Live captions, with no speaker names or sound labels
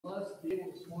blessed to be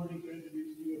able this morning to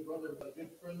introduce you a brother, a good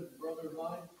friend and brother of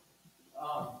mine.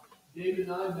 David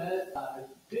and I met, I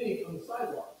think, on the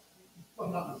sidewalk, if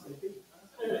I'm not mistaken.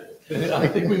 I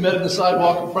think we met on the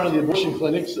sidewalk in front of the abortion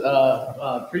clinics,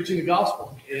 preaching the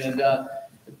gospel. And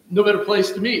no better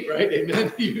place to meet, right?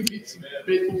 Amen. You meet some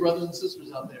faithful brothers and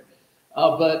sisters out there.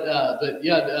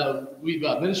 We've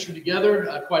ministered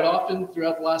together quite often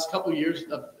throughout the last couple of years,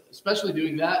 especially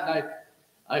doing that. And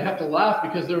I have to laugh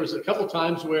because there was a couple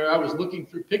times where I was looking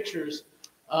through pictures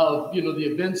of, the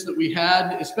events that we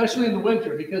had, especially in the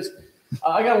winter, because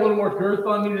I got a little more girth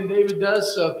on me than David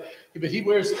does. But he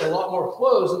wears a lot more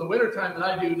clothes in the wintertime than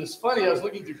I do. And it's funny, I was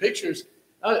looking through pictures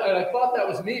and I thought that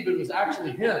was me, but it was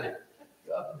actually him.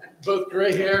 Both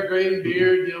gray hair, gray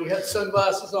beard. We had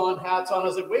sunglasses on, hats on. I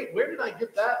was like, wait, where did I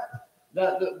get that?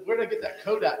 Where did I get that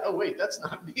coat at? Oh, wait, that's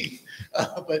not me.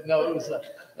 But no, it was.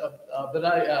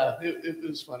 It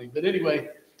was funny. But anyway,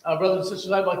 brothers and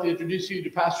sisters, I'd like to introduce you to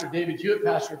Pastor David Hewitt,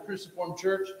 pastor of Cruciform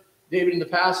Church. David, in the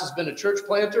past, has been a church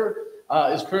planter.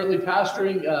 Is currently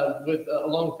pastoring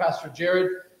along with Pastor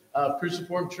Jared,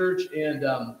 Cruciform Church, and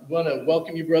want to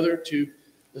welcome you, brother, to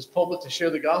this pulpit to share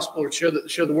the gospel or share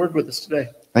the word with us today.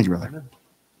 Thank you, brother.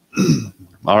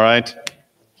 All right.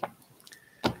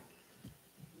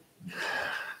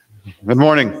 Good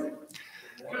morning.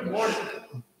 Good morning.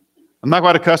 I'm not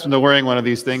quite accustomed to wearing one of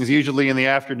these things. Usually in the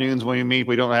afternoons when we meet,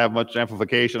 we don't have much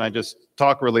amplification. I just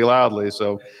talk really loudly,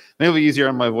 so maybe it'll be easier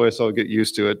on my voice. I'll get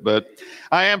used to it. But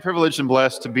I am privileged and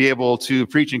blessed to be able to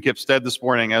preach in Kip's stead this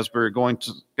morning as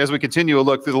we continue a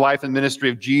look through the life and ministry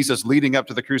of Jesus leading up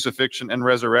to the crucifixion and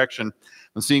resurrection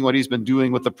and seeing what he's been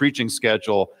doing with the preaching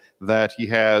schedule that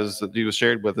he was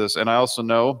shared with us. And I also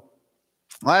know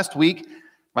last week,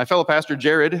 my fellow pastor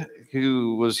Jared,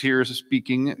 who was here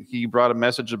speaking, he brought a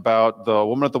message about the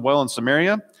woman at the well in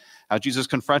Samaria, how Jesus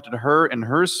confronted her in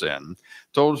her sin,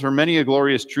 told her many a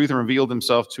glorious truth, and revealed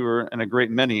himself to her and a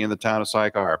great many in the town of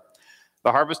Sychar.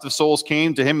 The harvest of souls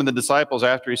came to him and the disciples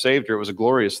after he saved her. It was a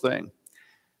glorious thing.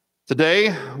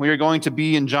 Today, we are going to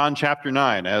be in John chapter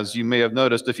 9, as you may have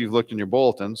noticed if you've looked in your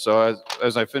bulletin. So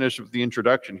as I finish with the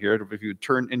introduction here, if you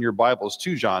turn in your Bibles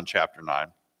to John chapter 9.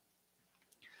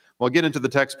 We'll get into the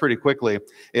text pretty quickly.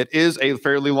 It is a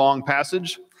fairly long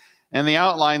passage, and the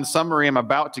outline summary I'm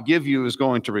about to give you is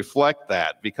going to reflect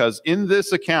that, because in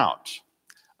this account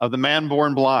of the man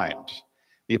born blind,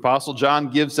 the Apostle John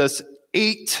gives us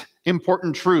 8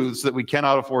 important truths that we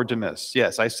cannot afford to miss.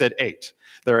 Yes, I said 8.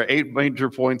 There are 8 major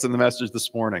points in the message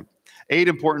this morning. 8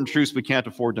 important truths we can't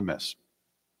afford to miss.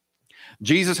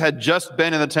 Jesus had just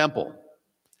been in the temple,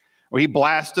 where he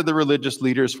blasted the religious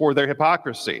leaders for their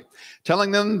hypocrisy, telling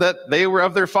them that they were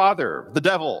of their father, the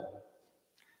devil,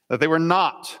 that they were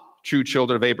not true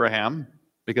children of Abraham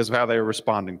because of how they were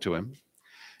responding to him,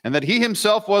 and that he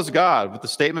himself was God, with the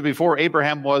statement before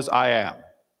Abraham was, I am.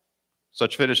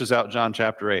 Such finishes out John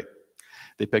chapter 8.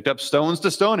 They picked up stones to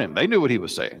stone him. They knew what he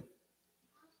was saying.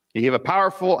 He gave a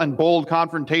powerful and bold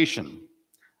confrontation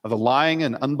of the lying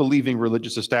and unbelieving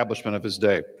religious establishment of his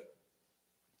day.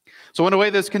 So in a way,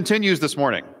 this continues this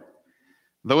morning,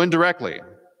 though indirectly,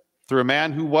 through a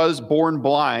man who was born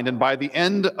blind, and by the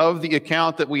end of the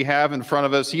account that we have in front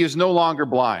of us, he is no longer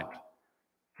blind,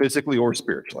 physically or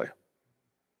spiritually.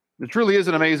 It truly is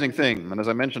an amazing thing, and as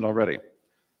I mentioned already,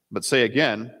 but say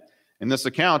again, in this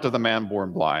account of the man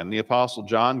born blind, the Apostle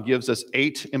John gives us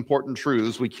 8 important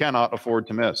truths we cannot afford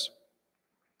to miss.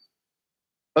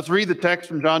 Let's read the text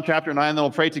from John chapter 9, then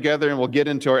we'll pray together and we'll get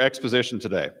into our exposition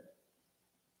today.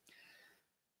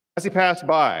 As he passed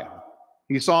by,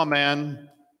 he saw a man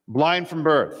blind from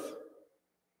birth.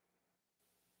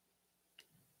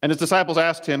 And his disciples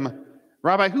asked him,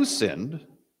 Rabbi, who sinned,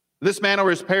 this man or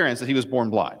his parents, that he was born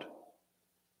blind?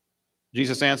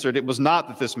 Jesus answered, it was not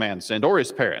that this man sinned or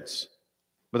his parents,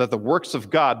 but that the works of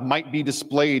God might be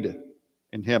displayed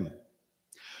in him.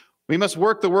 We must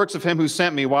work the works of him who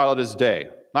sent me while it is day.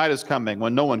 Night is coming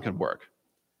when no one can work.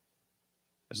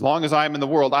 As long as I am in the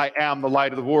world, I am the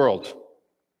light of the world.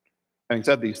 Having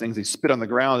said these things, he spit on the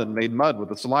ground and made mud with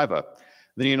the saliva.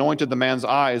 Then he anointed the man's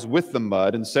eyes with the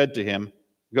mud and said to him,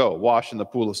 go, wash in the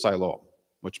pool of Siloam,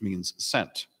 which means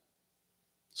sent.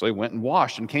 So he went and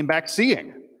washed and came back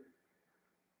seeing.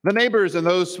 The neighbors and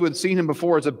those who had seen him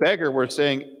before as a beggar were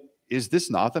saying, is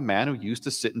this not the man who used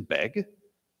to sit and beg?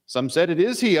 Some said, it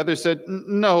is he. Others said,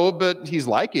 no, but he's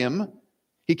like him.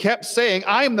 He kept saying,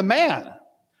 I am the man.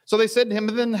 So they said to him,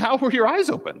 then how were your eyes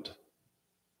opened?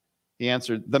 He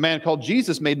answered, the man called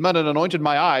Jesus made mud and anointed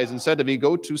my eyes and said to me,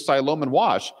 go to Siloam and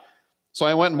wash. So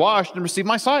I went and washed and received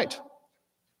my sight.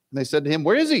 And they said to him,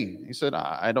 where is he? He said,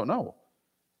 I don't know.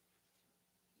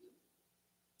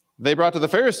 They brought to the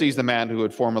Pharisees the man who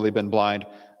had formerly been blind.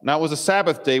 Now it was a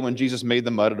Sabbath day when Jesus made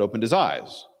the mud and opened his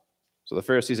eyes. So the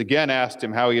Pharisees again asked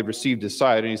him how he had received his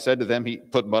sight, and he said to them, he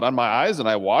put mud on my eyes, and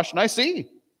I washed, and I see.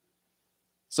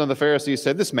 Some of the Pharisees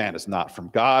said, this man is not from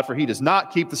God, for he does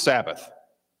not keep the Sabbath.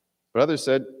 But others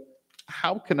said,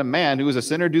 how can a man who is a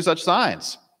sinner do such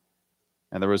signs?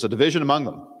 And there was a division among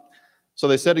them. So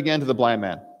they said again to the blind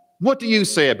man, what do you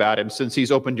say about him since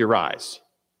he's opened your eyes?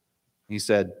 He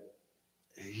said,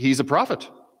 he's a prophet.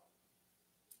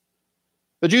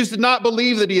 The Jews did not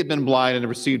believe that he had been blind and had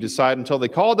received his sight until they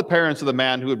called the parents of the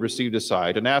man who had received his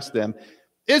sight and asked them,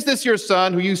 is this your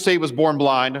son who you say was born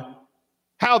blind?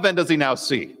 How then does he now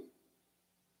see?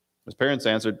 His parents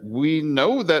answered, we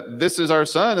know that this is our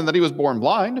son and that he was born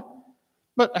blind,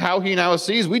 but how he now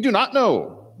sees we do not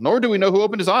know, nor do we know who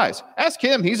opened his eyes. Ask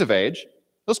him, he's of age.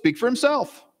 He'll speak for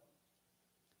himself.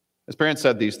 His parents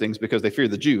said these things because they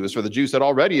feared the Jews, for the Jews had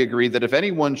already agreed that if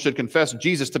anyone should confess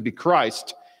Jesus to be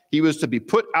Christ, he was to be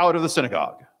put out of the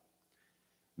synagogue.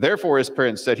 Therefore, his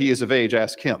parents said, he is of age,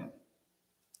 ask him.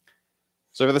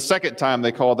 So for the second time,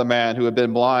 they called the man who had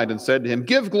been blind and said to him,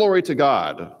 give glory to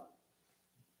God.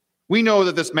 We know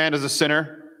that this man is a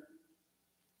sinner.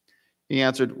 He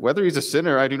answered, whether he's a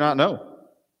sinner, I do not know.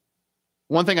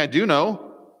 One thing I do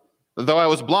know, though I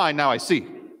was blind, now I see.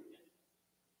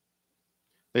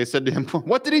 They said to him,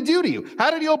 what did he do to you?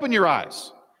 How did he open your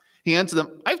eyes? He answered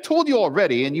them, I've told you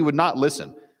already, and you would not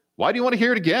listen. Why do you want to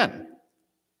hear it again?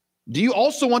 Do you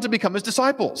also want to become his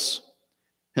disciples?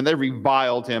 And they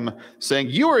reviled him, saying,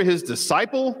 you are his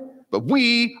disciple, but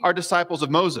we are disciples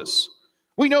of Moses.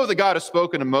 We know that God has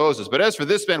spoken to Moses, but as for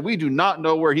this man, we do not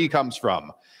know where he comes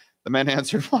from. The man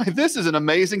answered, why, this is an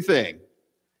amazing thing.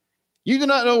 You do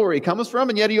not know where he comes from,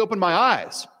 and yet he opened my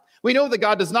eyes. We know that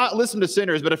God does not listen to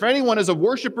sinners, but if anyone is a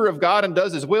worshiper of God and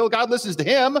does his will, God listens to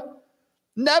him.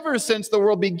 Never since the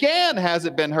world began has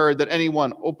it been heard that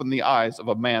anyone opened the eyes of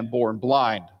a man born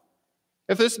blind.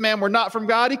 If this man were not from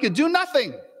God, he could do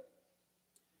nothing.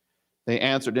 They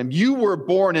answered him, you were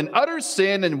born in utter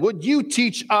sin, and would you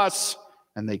teach us?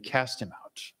 And they cast him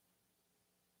out.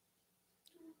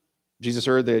 Jesus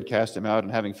heard they had cast him out,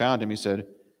 and having found him, he said,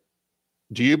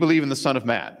 do you believe in the Son of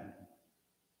Man?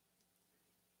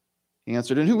 He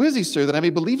answered, and who is he, sir, that I may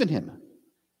believe in him?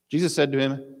 Jesus said to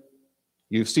him,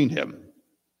 you've seen him,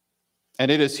 and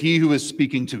it is he who is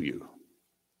speaking to you.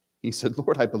 He said,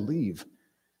 Lord, I believe.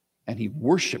 And he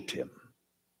worshiped him.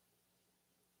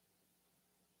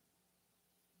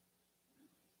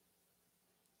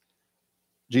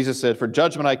 Jesus said, for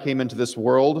judgment I came into this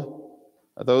world,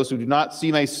 that those who do not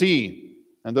see may see,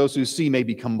 and those who see may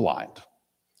become blind.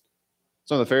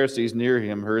 Some of the Pharisees near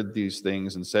him heard these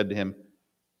things and said to him,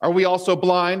 are we also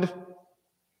blind?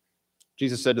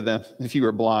 Jesus said to them, if you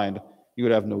were blind, you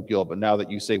would have no guilt, but now that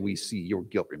you say we see, your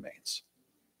guilt remains.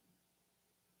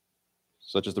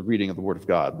 Such is the reading of the word of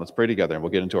God. Let's pray together and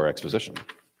we'll get into our exposition.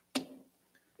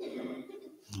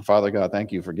 Father God,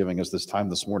 thank you for giving us this time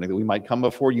this morning that we might come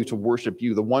before you to worship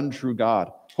you, the one true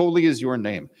God. Holy is your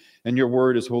name, and your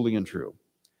word is holy and true.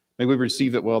 May we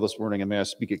receive it well this morning, and may I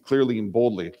speak it clearly and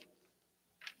boldly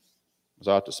as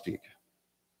I ought to speak.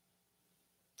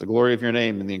 The glory of your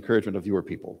name and the encouragement of your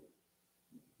people.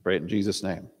 Pray it in Jesus'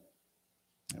 name.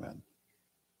 Amen.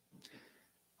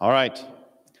 All right.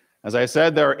 As I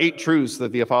said, there are 8 truths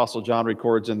that the Apostle John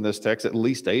records in this text, at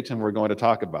least 8, and we're going to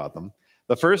talk about them.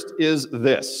 The first is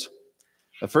this.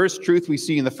 The first truth we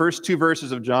see in the first 2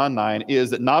 verses of John 9 is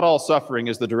that not all suffering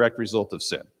is the direct result of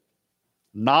sin.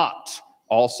 Not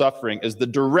all suffering is the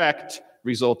direct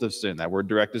result of sin. That word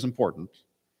direct is important.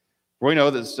 We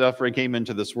know that suffering came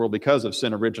into this world because of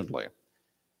sin originally.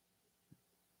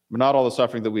 But not all the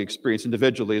suffering that we experience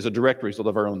individually is a direct result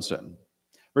of our own sin.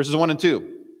 Verses 1 and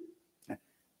 2.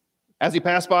 As he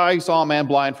passed by, he saw a man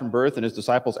blind from birth, and his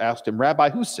disciples asked him, Rabbi,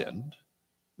 who sinned,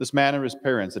 this man or his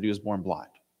parents, that he was born blind?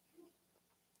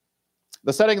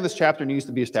 The setting of this chapter needs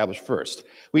to be established first.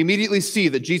 We immediately see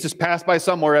that Jesus passed by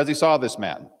somewhere as he saw this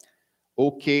man.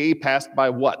 Okay, passed by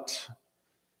what?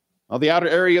 Well, the outer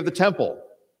area of the temple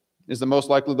is the most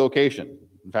likely location.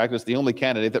 In fact, it's the only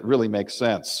candidate that really makes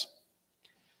sense.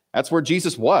 That's where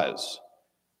Jesus was.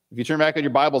 If you turn back in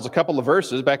your Bibles a couple of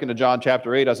verses, back into John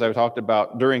chapter 8, as I talked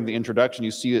about during the introduction,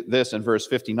 you see this in verse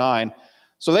 59.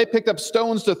 So they picked up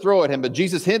stones to throw at him, but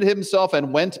Jesus hid himself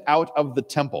and went out of the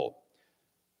temple.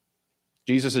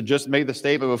 Jesus had just made the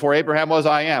statement, before Abraham was,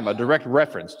 I am, a direct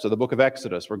reference to the book of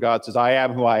Exodus, where God says, I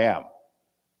am who I am.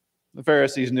 The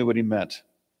Pharisees knew what he meant.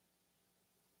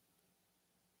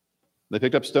 They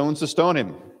picked up stones to stone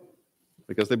him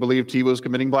because they believed he was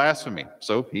committing blasphemy.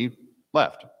 So he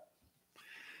left.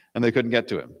 And they couldn't get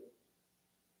to him.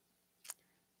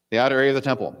 the outer area of the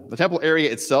temple. The temple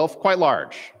area itself, quite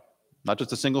large. Not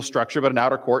just a single structure, but an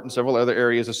outer court and several other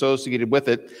areas associated with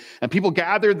it. And people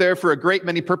gathered there for a great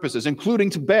many purposes,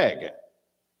 including to beg,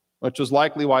 which was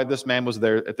likely why this man was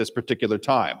there at this particular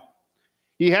time.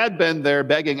 He had been there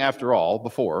begging, after all,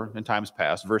 before, in times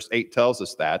past. Verse 8 tells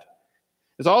us that.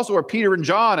 It's also where Peter and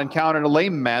John encountered a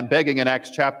lame man begging in Acts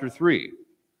chapter 3.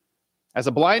 As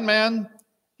a blind man,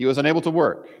 he was unable to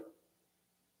work.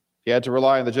 He had to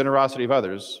rely on the generosity of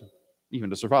others, even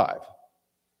to survive.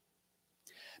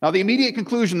 Now, the immediate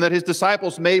conclusion that his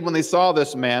disciples made when they saw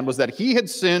this man was that he had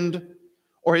sinned,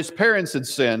 or his parents had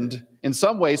sinned in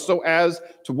some way, so as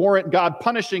to warrant God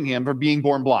punishing him for being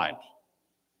born blind.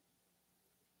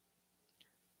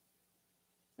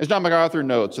 As John MacArthur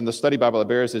notes in the study Bible that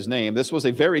bears his name, this was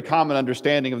a very common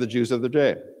understanding of the Jews of the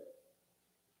day.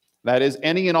 That is,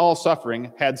 any and all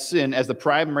suffering had sin as the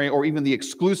primary or even the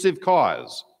exclusive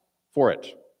cause for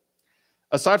it.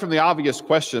 Aside from the obvious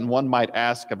question one might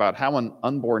ask about how an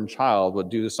unborn child would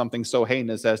do something so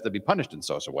heinous as to be punished in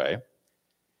such a way,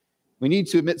 we need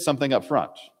to admit something up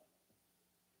front.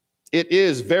 It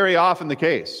is very often the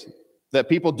case that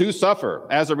people do suffer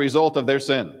as a result of their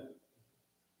sin,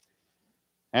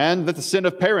 and that the sin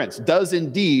of parents does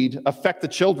indeed affect the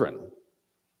children.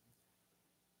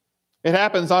 It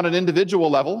happens on an individual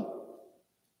level,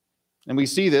 and we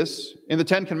see this in the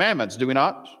Ten Commandments, do we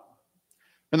not?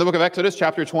 In the book of Exodus,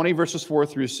 chapter 20, verses 4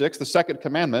 through 6, the second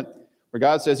commandment, where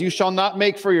God says, "You shall not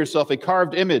make for yourself a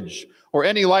carved image or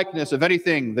any likeness of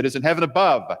anything that is in heaven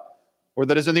above, or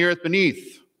that is in the earth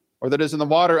beneath, or that is in the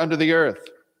water under the earth.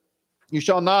 You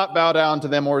shall not bow down to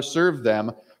them or serve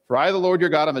them, for I, the Lord your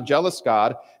God, am a jealous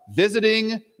God,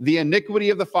 visiting the iniquity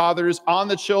of the fathers on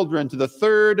the children to the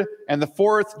third and the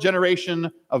fourth generation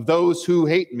of those who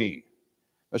hate me,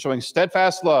 but showing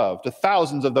steadfast love to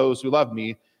thousands of those who love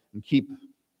me and keep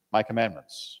my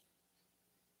commandments."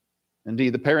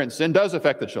 Indeed, the parent sin does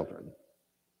affect the children.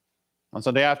 On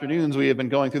Sunday afternoons, we have been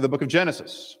going through the book of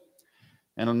Genesis.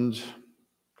 And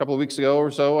a couple of weeks ago or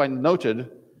so, I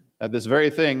noted that this very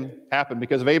thing happened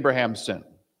because of Abraham's sin.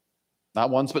 Not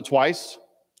once, but twice.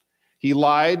 He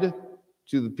lied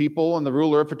to the people and the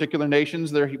ruler of particular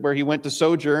nations where he went to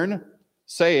sojourn,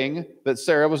 saying that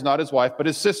Sarah was not his wife, but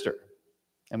his sister.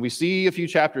 And we see a few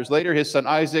chapters later, his son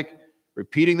Isaac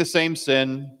repeating the same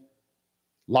sin,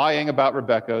 lying about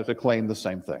Rebekah to claim the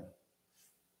same thing.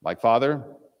 Like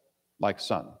father, like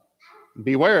son.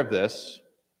 Beware of this.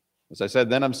 As I said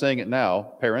then, I'm saying it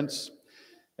now. Parents,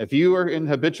 if you are in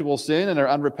habitual sin and are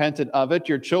unrepentant of it,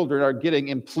 your children are getting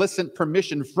implicit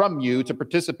permission from you to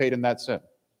participate in that sin.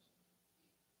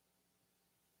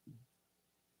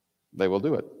 They will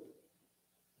do it.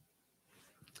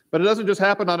 But it doesn't just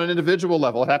happen on an individual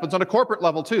level. It happens on a corporate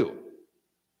level too.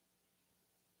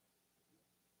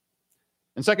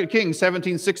 In 2 Kings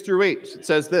 17, 6 through 8, it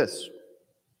says this: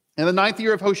 "In the 9th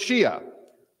year of Hoshea,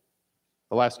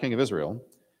 the last king of Israel,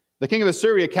 the king of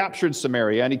Assyria captured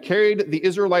Samaria, and he carried the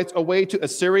Israelites away to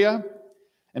Assyria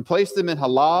and placed them in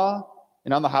Halah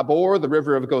and on the Habor, the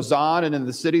river of Gozan, and in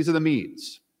the cities of the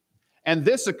Medes. And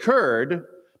this occurred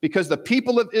because the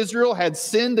people of Israel had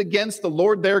sinned against the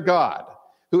Lord their God,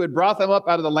 who had brought them up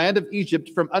out of the land of Egypt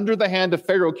from under the hand of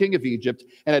Pharaoh, king of Egypt,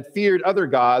 and had feared other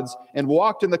gods, and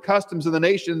walked in the customs of the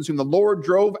nations whom the Lord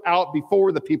drove out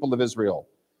before the people of Israel,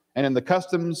 and in the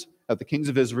customs that the kings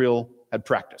of Israel had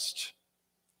practiced."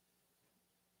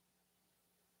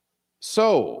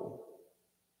 So,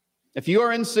 if you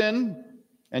are in sin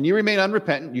and you remain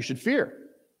unrepentant, you should fear.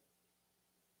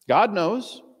 God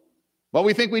knows. What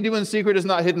we think we do in secret is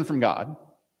not hidden from God.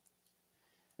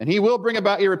 And he will bring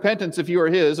about your repentance if you are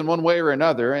his in one way or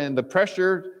another, and the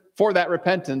pressure for that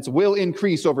repentance will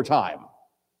increase over time.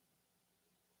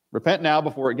 Repent now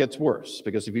before it gets worse,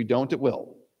 because if you don't, it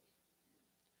will.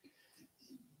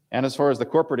 And as far as the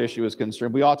corporate issue is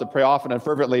concerned, we ought to pray often and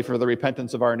fervently for the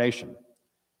repentance of our nation.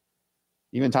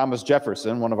 Even Thomas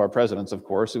Jefferson, one of our presidents, of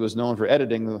course, who was known for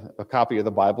editing a copy of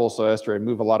the Bible so as to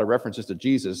remove a lot of references to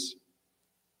Jesus,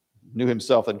 knew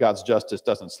himself that God's justice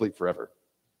doesn't sleep forever.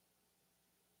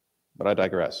 But I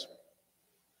digress.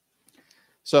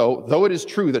 So, though it is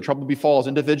true that trouble befalls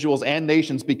individuals and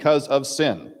nations because of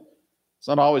sin, it's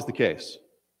not always the case.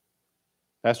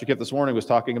 Pastor Kip this morning was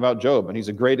talking about Job, and he's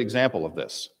a great example of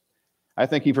this. I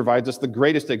think he provides us the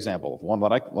greatest example,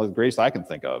 the greatest I can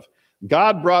think of.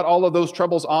 God brought all of those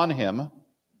troubles on him.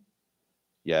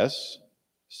 Yes,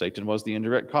 Satan was the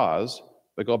indirect cause,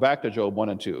 but go back to Job 1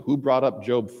 and 2. Who brought up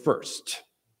Job first?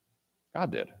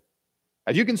 God did.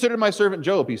 "Have you considered my servant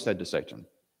Job?" he said to Satan. It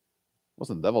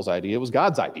wasn't the devil's idea, it was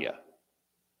God's idea.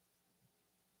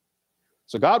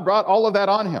 So God brought all of that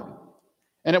on him.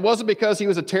 And it wasn't because he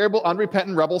was a terrible,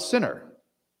 unrepentant, rebel sinner.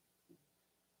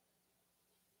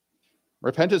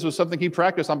 Repentance was something he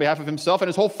practiced on behalf of himself and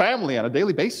his whole family on a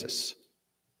daily basis.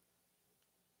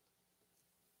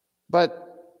 But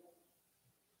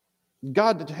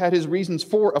God had his reasons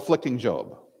for afflicting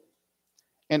Job.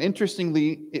 And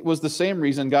interestingly, it was the same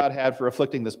reason God had for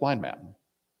afflicting this blind man.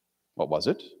 What was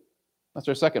it? That's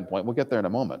our second point. We'll get there in a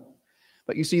moment.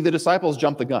 But you see, the disciples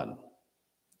jumped the gun.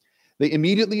 They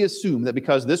immediately assumed that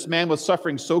because this man was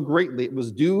suffering so greatly, it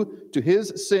was due to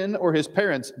his sin or his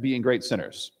parents being great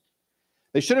sinners.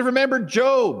 They should have remembered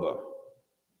Job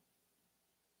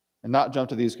and not jump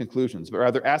to these conclusions, but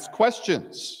rather ask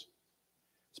questions,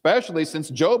 especially since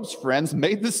Job's friends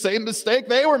made the same mistake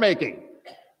they were making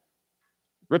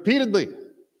repeatedly.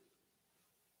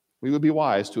 We would be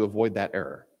wise to avoid that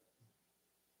error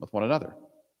with one another.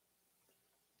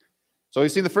 So we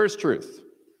see the first truth,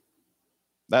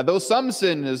 that though some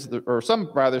suffering is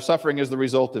the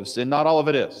result of sin, not all of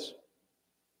it is.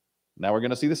 Now we're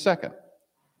going to see the second.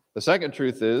 The second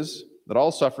truth is that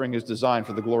all suffering is designed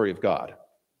for the glory of God.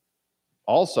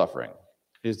 All suffering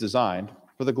is designed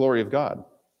for the glory of God.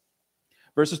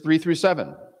 Verses 3 through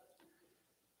 7.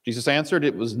 Jesus answered,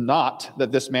 "It was not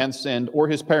that this man sinned or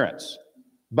his parents,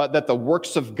 but that the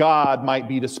works of God might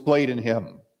be displayed in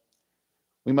him.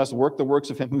 We must work the works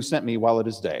of him who sent me while it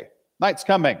is day. Night's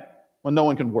coming when no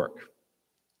one can work.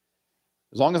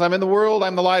 As long as I'm in the world,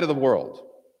 I'm the light of the world."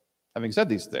 Having said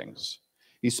these things,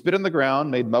 he spit on the ground,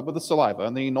 made mud with the saliva,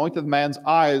 and he anointed the man's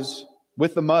eyes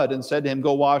with the mud and said to him,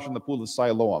 "Go wash in the pool of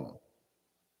Siloam,"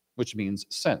 which means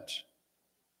sent.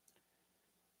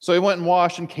 So he went and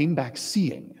washed and came back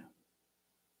seeing.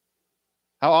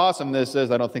 How awesome this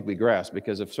is, I don't think we grasp,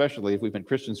 because especially if we've been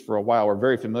Christians for a while, we're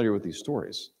very familiar with these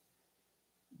stories.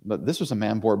 But this was a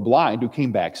man born blind who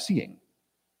came back seeing.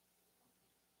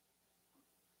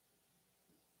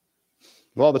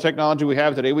 With all the technology we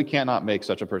have today, we cannot make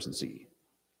such a person see.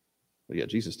 But yet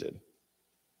Jesus did.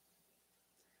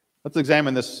 Let's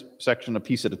examine this section a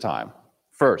piece at a time.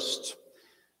 First,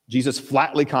 Jesus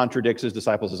flatly contradicts his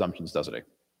disciples' assumptions, doesn't he?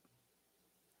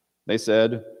 They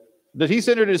said, "Did he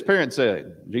sin or did his parents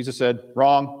sin?" Jesus said,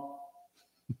 "Wrong.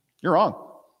 You're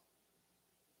wrong.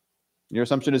 Your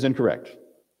assumption is incorrect."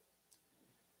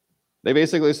 They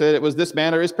basically said it was this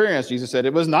man or his parents. Jesus said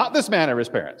it was not this man or his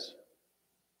parents.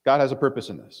 God has a purpose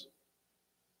in this,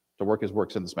 to work his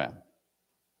works in this man.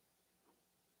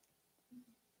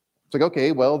 It's like,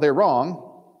 okay, well, they're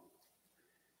wrong.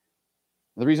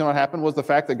 The reason what happened was the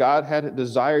fact that God had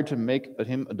desired to make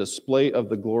him a display of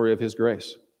the glory of his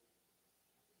grace.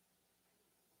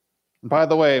 And by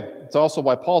the way, it's also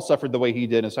why Paul suffered the way he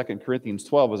did in 2 Corinthians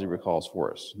 12, as he recalls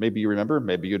for us. Maybe you remember,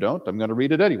 maybe you don't. I'm going to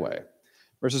read it anyway.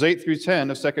 Verses 8 through 10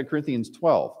 of 2 Corinthians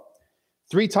 12.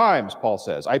 3 times, Paul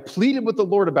says, "I pleaded with the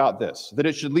Lord about this, that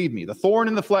it should leave me." The thorn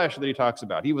in the flesh that he talks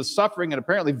about. He was suffering, and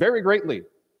apparently very greatly.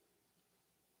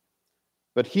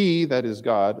 But he, that is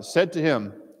God, said to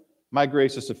him, "My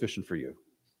grace is sufficient for you.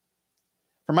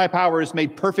 For my power is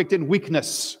made perfect in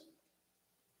weakness.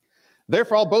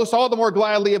 Therefore I'll boast all the more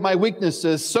gladly of my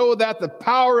weaknesses, so that the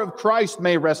power of Christ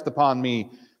may rest upon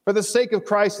me. For the sake of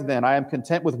Christ, then, I am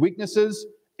content with weaknesses,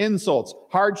 insults,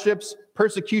 hardships,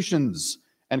 persecutions,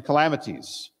 and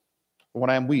calamities. For when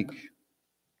I am weak,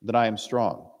 then I am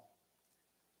strong."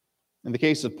 In the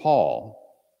case of Paul,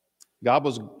 God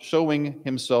was showing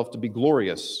himself to be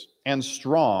glorious and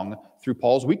strong through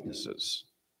Paul's weaknesses.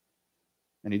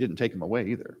 And he didn't take him away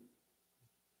either.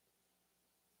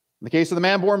 In the case of the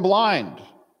man born blind,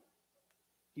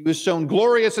 he was shown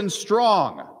glorious and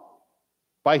strong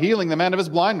by healing the man of his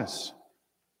blindness.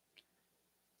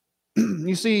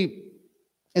 You see,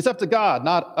 it's up to God,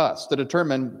 not us, to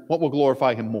determine what will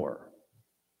glorify him more.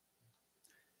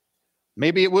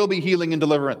 Maybe it will be healing and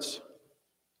deliverance.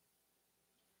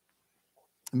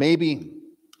 Maybe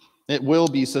it will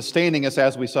be sustaining us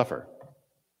as we suffer.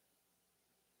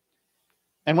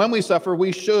 And when we suffer,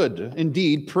 we should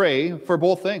indeed pray for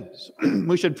both things.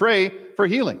 We should pray for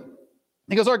healing,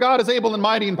 because our God is able and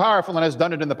mighty and powerful and has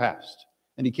done it in the past,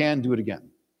 and he can do it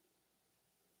again.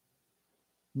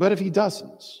 But if he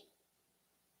doesn't,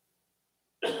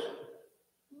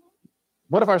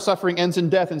 what if our suffering ends in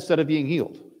death instead of being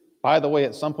healed? By the way,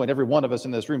 at some point, every one of us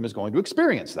in this room is going to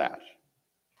experience that.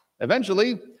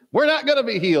 Eventually, we're not going to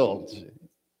be healed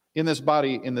in this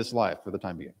body, in this life, for the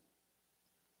time being.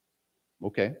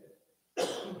 Okay.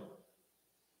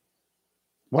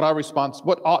 What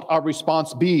ought our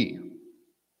response be?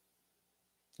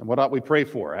 And what ought we pray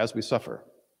for as we suffer?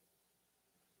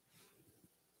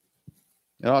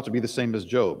 It ought to be the same as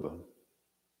Job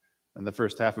in the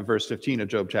first half of verse 15 of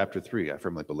Job chapter 3, I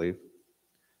firmly believe.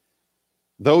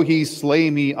 Though he slay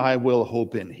me, I will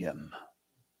hope in him.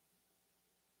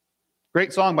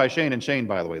 Great song by Shane and Shane,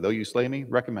 by the way. Though you slay me,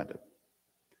 recommend it.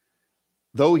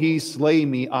 Though he slay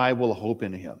me, I will hope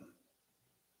in him.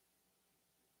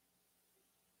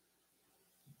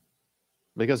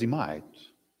 Because he might.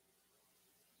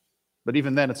 But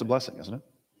even then, it's a blessing, isn't it?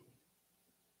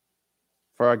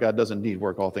 For our God does indeed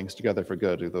work all things together for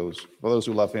good to those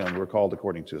who love him, who are called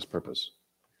according to his purpose.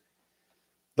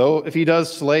 Though if he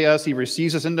does slay us, he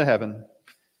receives us into heaven.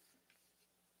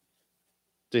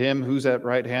 To him who's at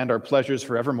right hand are pleasures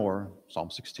forevermore, Psalm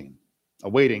 16,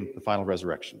 awaiting the final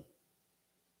resurrection.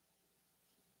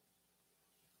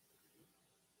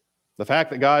 The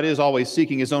fact that God is always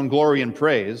seeking his own glory and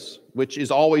praise, which is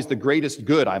always the greatest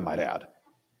good, I might add,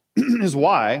 is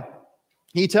why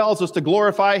he tells us to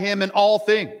glorify him in all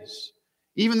things,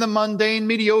 even the mundane,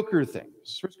 mediocre things.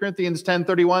 1 Corinthians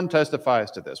 10:31 testifies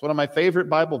to this, one of my favorite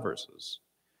Bible verses.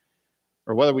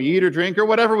 Or whether we eat or drink or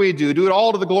whatever we do it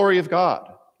all to the glory of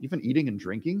God. Even eating and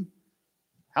drinking?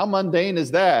 How mundane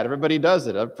is that? Everybody does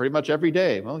it pretty much every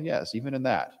day. Well, yes, even in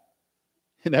that.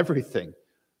 In everything,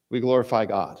 we glorify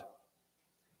God.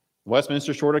 The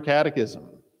Westminster Shorter Catechism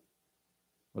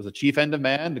was the chief end of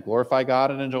man to glorify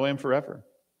God and enjoy him forever.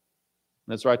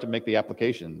 And it's right to make the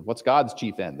application. What's God's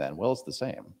chief end then? Well, it's the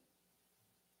same.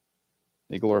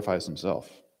 He glorifies himself.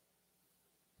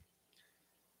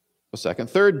 A second.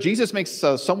 Third, Jesus makes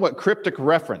a somewhat cryptic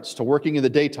reference to working in the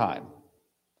daytime,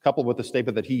 coupled with the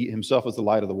statement that he himself is the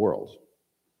light of the world.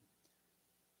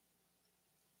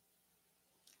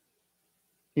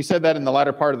 He said that in the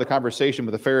latter part of the conversation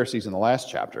with the Pharisees in the last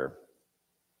chapter.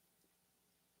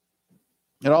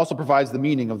 It also provides the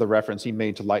meaning of the reference he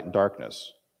made to light and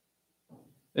darkness.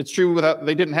 It's true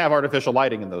they didn't have artificial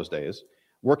lighting in those days.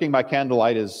 Working by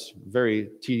candlelight is very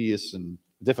tedious and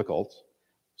difficult.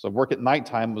 So work at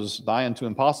nighttime was nigh unto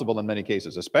impossible in many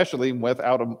cases, especially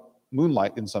without a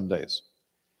moonlight in some days.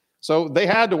 So they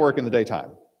had to work in the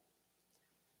daytime.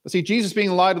 But see, Jesus being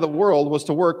the light of the world was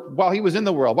to work while he was in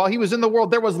the world. While he was in the world,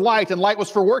 there was light, and light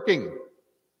was for working.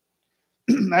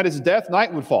 At his death,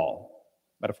 night would fall,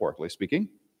 metaphorically speaking.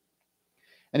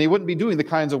 And he wouldn't be doing the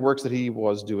kinds of works that he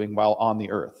was doing while on the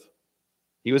earth.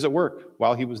 He was at work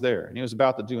while he was there, and he was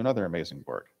about to do another amazing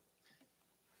work.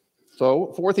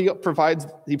 So, fourth, he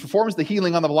performs the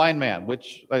healing on the blind man,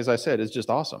 which, as I said, is just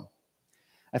awesome.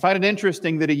 I find it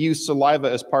interesting that he used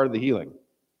saliva as part of the healing.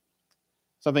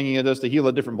 Something he does to heal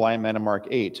a different blind man in Mark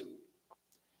 8.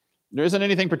 There isn't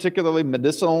anything particularly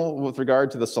medicinal with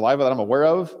regard to the saliva that I'm aware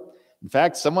of. In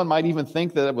fact, someone might even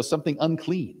think that it was something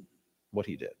unclean, what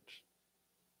he did.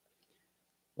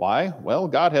 Why? Well,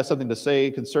 God has something to say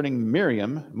concerning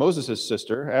Miriam, Moses'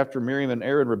 sister, after Miriam and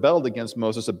Aaron rebelled against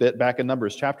Moses a bit back in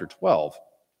Numbers chapter 12.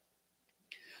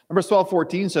 Numbers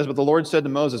 12:14 says, "But the Lord said to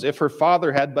Moses, if her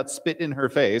father had but spit in her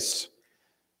face,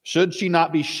 should she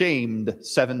not be shamed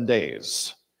 7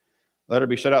 days? Let her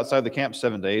be shut outside the camp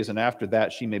 7 days, and after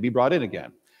that she may be brought in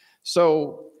again."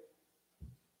 So,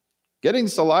 getting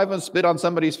saliva and spit on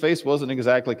somebody's face wasn't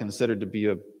exactly considered to be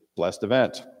a blessed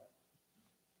event.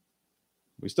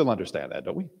 We still understand that,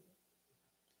 don't we?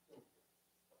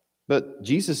 But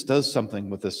Jesus does something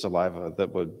with this saliva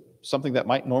something that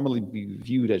might normally be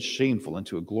viewed as shameful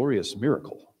into a glorious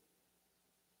miracle.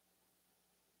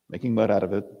 Making mud out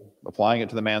of it, applying it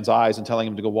to the man's eyes and telling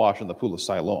him to go wash in the pool of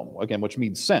Siloam, again, which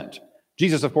means sent.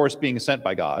 Jesus, of course, being sent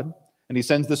by God, and he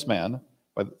sends this man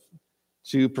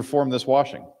to perform this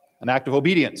washing, an act of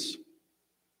obedience.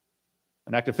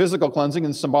 An act of physical cleansing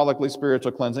and symbolically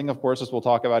spiritual cleansing, of course, as we'll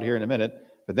talk about here in a minute.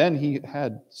 But then he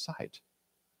had sight.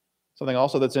 Something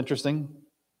also that's interesting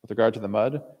with regard to the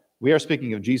mud, we are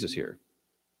speaking of Jesus here.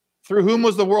 Through whom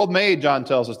was the world made, John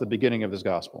tells us at the beginning of his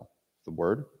gospel. The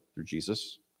Word, through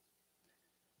Jesus.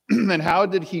 And how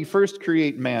did he first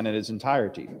create man in his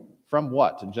entirety? From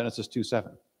what? In Genesis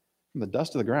 2:7. From the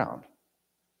dust of the ground.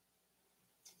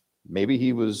 Maybe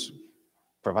he was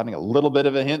providing a little bit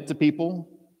of a hint to people.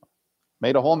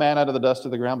 Made a whole man out of the dust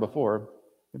of the ground before.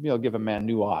 Maybe I'll give a man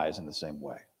new eyes in the same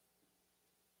way.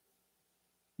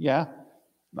 Yeah,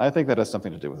 I think that has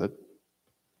something to do with it.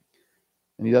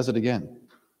 And he does it again.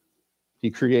 He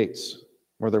creates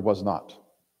where there was not.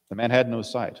 The man had no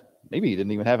sight. Maybe he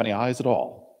didn't even have any eyes at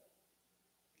all.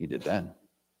 He did then.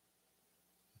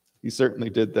 He certainly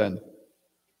did then.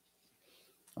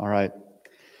 All right,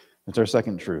 that's our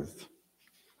second truth.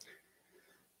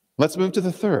 Let's move to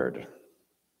the third.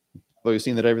 Though you've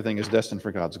seen that everything is destined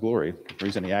for God's glory, the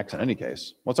reason he acts in any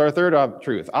case. What's our third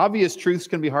truth? Obvious truths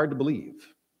can be hard to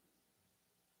believe.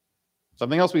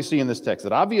 Something else we see in this text,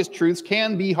 that obvious truths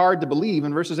can be hard to believe.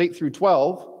 In verses 8 through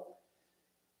 12,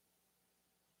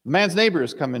 the man's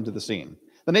neighbors come into the scene.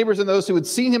 The neighbors and those who had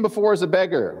seen him before as a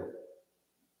beggar.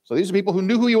 So these are people who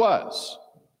knew who he was,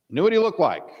 knew what he looked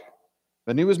like,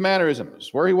 they knew his mannerisms,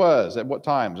 where he was, at what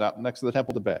times, out next to the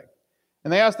temple to beg.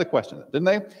 And they asked the question, didn't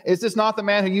they? Is this not the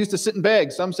man who used to sit and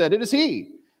beg? Some said, it is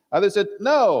he. Others said,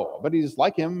 no, but he's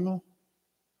like him.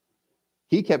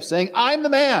 He kept saying, I'm the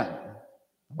man.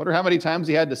 I wonder how many times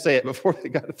he had to say it before they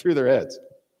got it through their heads.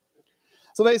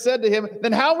 So they said to him,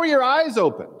 then how were your eyes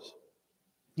opened?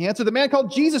 He answered, the man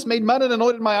called Jesus made mud and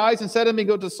anointed my eyes and said to me,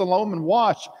 go to Siloam and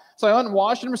wash. So I went and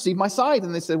washed and received my sight.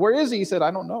 And they said, where is he? He said,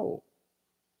 I don't know.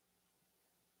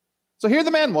 So here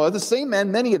the man was, the same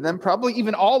man, many of them, probably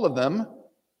even all of them,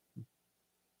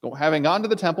 having gone to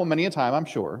the temple many a time, I'm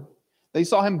sure. They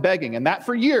saw him begging, and that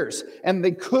for years, and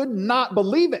they could not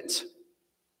believe it.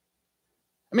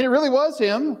 I mean, it really was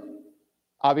him,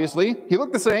 obviously. He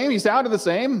looked the same, he sounded the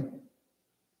same,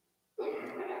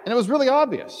 and it was really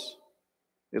obvious.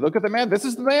 They look at the man, this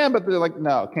is the man, but they're like,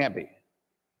 no, can't be.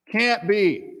 Can't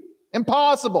be.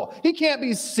 Impossible. He can't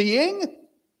be seeing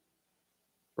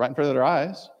right in front of their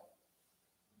eyes.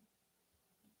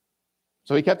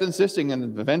 So he kept insisting,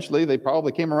 and eventually they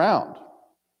probably came around.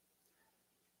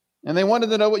 And they wanted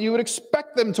to know what you would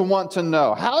expect them to want to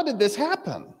know. How did this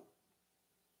happen?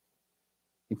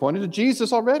 He pointed to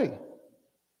Jesus already.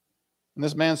 And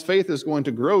this man's faith is going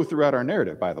to grow throughout our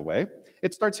narrative, by the way.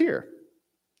 It starts here.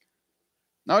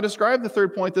 Now, I describe the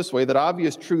third point this way, that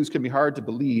obvious truths can be hard to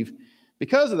believe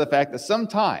because of the fact that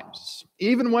sometimes,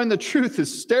 even when the truth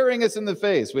is staring us in the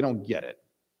face, we don't get it.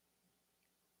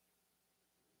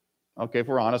 Okay, if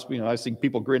we're honest, I see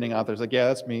people grinning out there. It's like, yeah,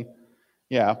 that's me.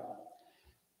 Yeah.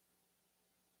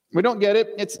 We don't get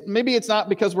it. Maybe it's not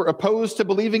because we're opposed to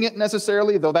believing it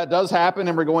necessarily, though that does happen,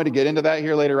 and we're going to get into that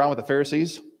here later on with the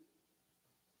Pharisees.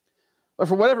 But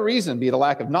for whatever reason, be it a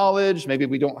lack of knowledge, maybe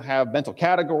we don't have mental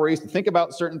categories to think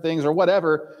about certain things, or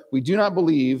whatever, we do not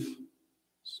believe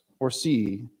or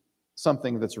see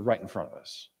something that's right in front of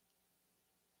us.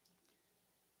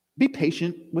 Be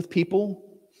patient with people.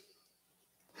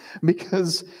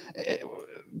 Because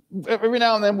every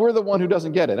now and then we're the one who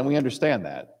doesn't get it, and we understand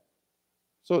that.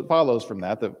 So it follows from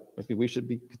that maybe we should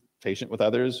be patient with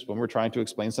others when we're trying to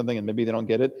explain something and maybe they don't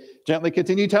get it. Gently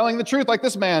continue telling the truth like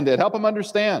this man did. Help them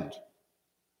understand.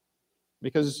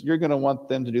 Because you're going to want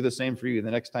them to do the same for you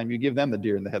the next time you give them the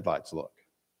deer in the headlights look.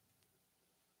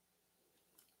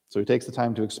 So he takes the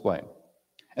time to explain.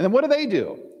 And then what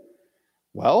do?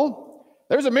 Well,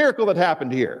 there's a miracle that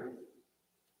happened here.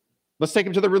 Let's take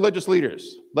them to the religious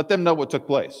leaders. Let them know what took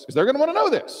place, because they're going to want to know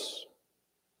this.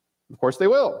 Of course they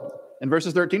will. In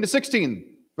verses 13 to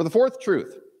 16, for the fourth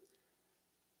truth.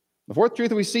 The fourth truth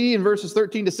that we see in verses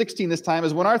 13 to 16 this time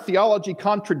is when our theology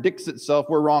contradicts itself,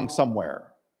 we're wrong somewhere.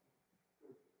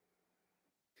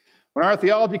 When our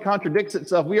theology contradicts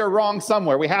itself, we are wrong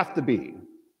somewhere. We have to be.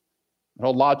 The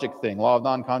whole logic thing, law of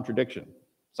non-contradiction.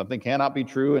 Something cannot be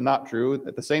true and not true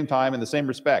at the same time in the same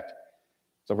respect.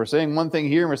 So if we're saying one thing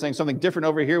here and we're saying something different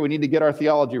over here, we need to get our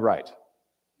theology right.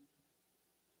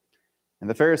 And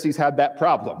the Pharisees had that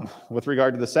problem with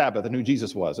regard to the Sabbath and who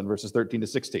Jesus was in verses 13 to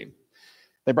 16.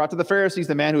 They brought to the Pharisees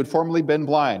the man who had formerly been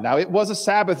blind. Now, it was a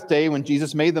Sabbath day when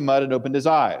Jesus made the mud and opened his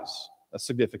eyes, a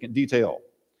significant detail.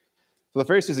 So the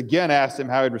Pharisees again asked him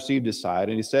how he had received his sight,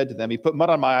 and he said to them, he put mud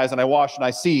on my eyes, and I washed, and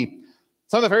I see.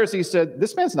 Some of the Pharisees said,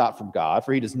 this man's not from God,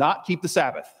 for he does not keep the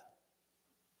Sabbath.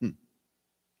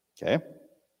 Okay.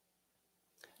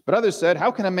 But others said, how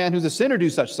can a man who's a sinner do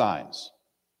such signs?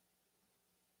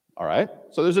 All right.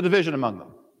 So there's a division among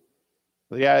them.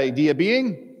 The idea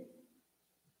being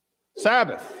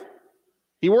Sabbath.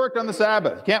 He worked on the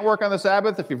Sabbath. You can't work on the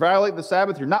Sabbath. If you violate the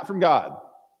Sabbath, you're not from God.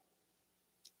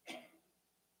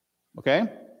 Okay?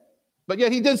 But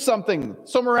yet he did something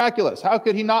so miraculous. How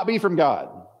could he not be from God?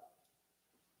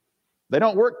 They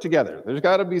don't work together. There's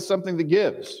got to be something that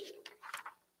gives.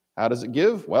 How does it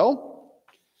give? Well,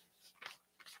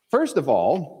 first of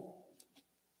all,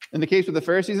 in the case of the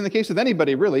Pharisees, in the case of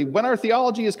anybody really, when our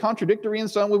theology is contradictory in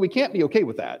some way, we can't be okay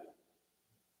with that.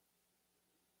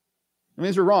 It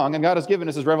means we're wrong, and God has given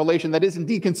us his revelation that is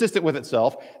indeed consistent with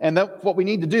itself, and that what we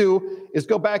need to do is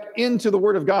go back into the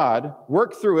Word of God,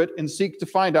 work through it, and seek to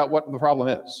find out what the problem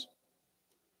is.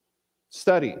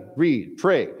 Study, read,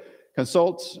 pray,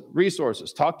 consult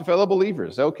resources, talk to fellow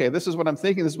believers. Okay, this is what I'm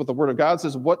thinking, this is what the Word of God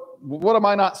says. What am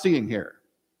I not seeing here?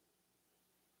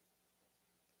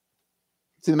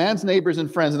 See, the man's neighbors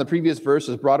and friends in the previous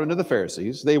verses brought him to the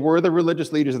Pharisees. They were the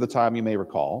religious leaders of the time, you may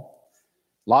recall.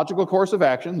 Logical course of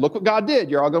action. Look what God did.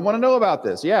 You're all going to want to know about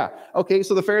this. Yeah. Okay,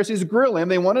 so the Pharisees grill him.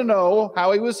 They want to know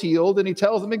how he was healed, and he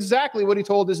tells them exactly what he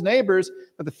told his neighbors,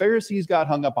 but the Pharisees got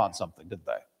hung up on something, didn't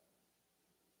they?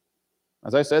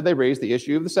 As I said, they raised the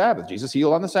issue of the Sabbath. Jesus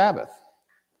healed on the Sabbath.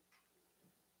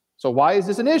 So why is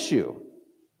this an issue?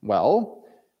 Well,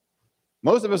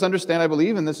 most of us understand, I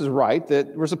believe, and this is right,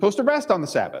 that we're supposed to rest on the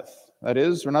Sabbath. That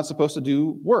is, we're not supposed to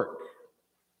do work.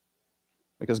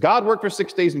 Because God worked for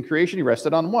 6 days in creation, he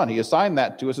rested on one. He assigned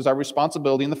that to us as our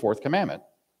responsibility in the fourth commandment.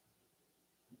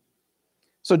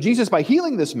 So Jesus, by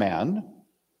healing this man,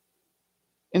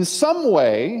 in some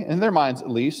way, in their minds at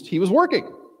least, he was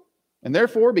working. And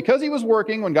therefore, because he was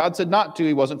working, when God said not to,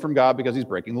 he wasn't from God because he's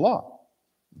breaking the law.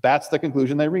 That's the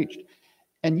conclusion they reached.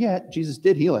 And yet, Jesus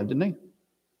did heal him, didn't he?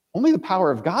 Only the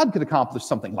power of God could accomplish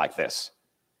something like this.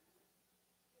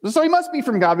 So he must be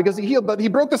from God because he healed, but he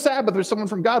broke the Sabbath, which someone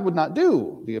from God would not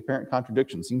do. The apparent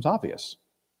contradiction seems obvious.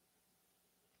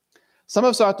 Some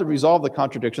have sought to resolve the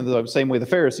contradiction the same way the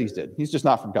Pharisees did. He's just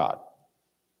not from God.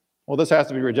 Well, this has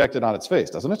to be rejected on its face,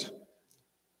 doesn't it?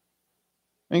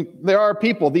 I mean, there are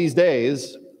people these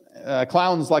days,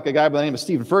 clowns like a guy by the name of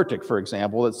Stephen Furtick, for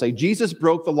example, that say Jesus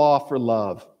broke the law for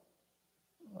love.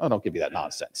 Oh, don't give me that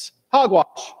nonsense.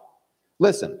 Hogwash.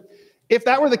 Listen, if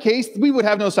that were the case, we would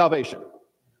have no salvation.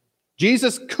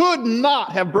 Jesus could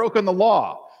not have broken the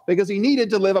law because he needed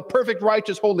to live a perfect,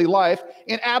 righteous, holy life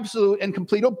in absolute and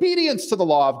complete obedience to the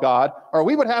law of God, or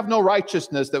we would have no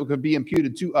righteousness that could be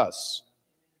imputed to us.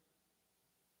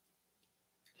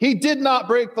 He did not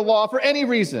break the law for any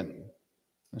reason.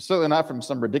 Certainly not from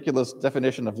some ridiculous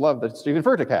definition of love that Stephen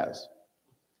Furtick has.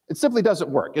 It simply doesn't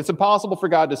work. It's impossible for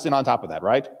God to sin on top of that,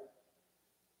 right?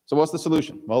 So what's the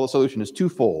solution? Well, the solution is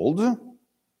twofold.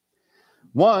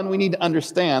 One, we need to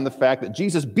understand the fact that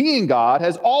Jesus, being God,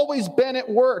 has always been at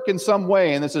work in some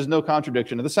way, and this is no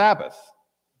contradiction to the Sabbath.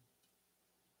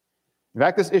 In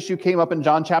fact, this issue came up in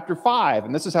John chapter 5,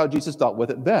 and this is how Jesus dealt with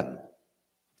it then.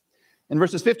 In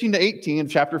verses 15 to 18 of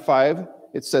chapter 5,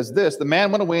 it says this: the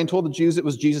man went away and told the Jews it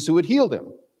was Jesus who had healed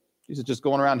him. Jesus just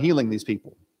going around healing these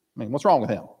people. I mean, what's wrong with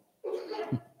him?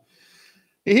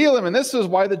 He healed him, and this is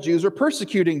why the Jews were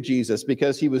persecuting Jesus,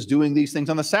 because he was doing these things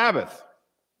on the Sabbath.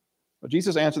 But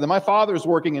Jesus answered them, my Father is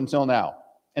working until now,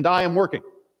 and I am working.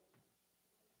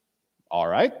 All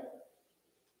right.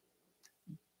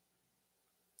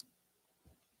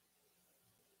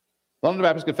 London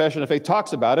Baptist Confession of Faith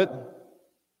talks about it.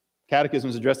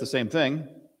 Catechisms address the same thing.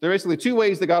 There are basically two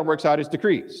ways that God works out his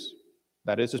decrees.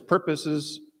 That is, his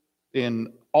purposes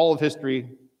in all of history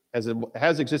as it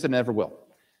has existed and ever will.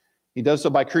 He does so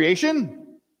by creation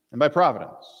and by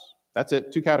providence. That's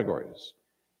it, two categories.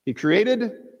 He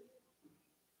created,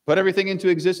 put everything into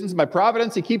existence. By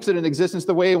providence, he keeps it in existence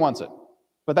the way he wants it.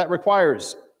 But that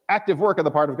requires active work on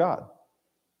the part of God.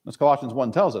 As Colossians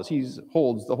 1 tells us, he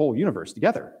holds the whole universe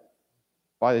together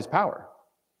by his power.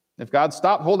 If God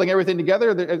stopped holding everything together,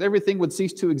 everything would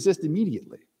cease to exist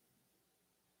immediately.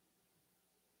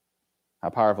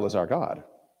 How powerful is our God?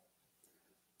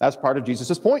 That's part of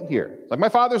Jesus' point here. It's like, my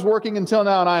Father's working until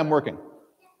now, and I am working.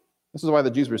 This is why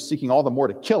the Jews were seeking all the more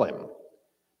to kill him.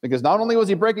 Because not only was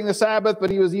he breaking the Sabbath,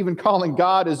 but he was even calling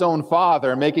God his own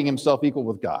Father, making himself equal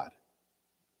with God.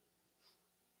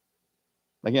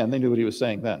 Again, they knew what he was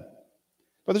saying then.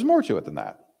 But there's more to it than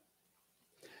that.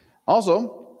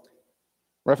 Also,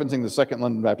 referencing the Second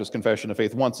London Baptist Confession of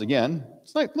Faith once again,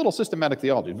 it's like little systematic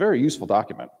theology, a very useful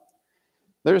document.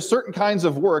 There are certain kinds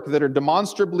of work that are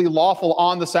demonstrably lawful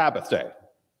on the Sabbath day.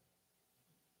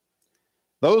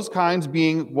 Those kinds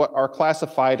being what are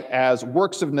classified as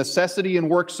works of necessity and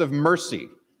works of mercy.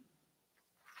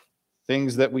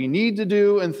 Things that we need to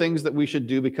do and things that we should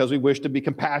do because we wish to be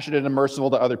compassionate and merciful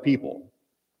to other people.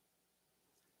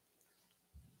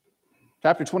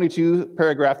 Chapter 22,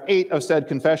 paragraph 8 of said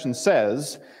confession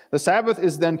says, the Sabbath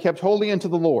is then kept holy unto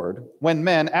the Lord, when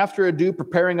men, after a due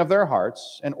preparing of their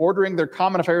hearts and ordering their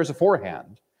common affairs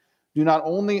aforehand, do not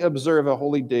only observe a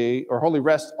holy day or holy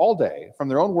rest all day from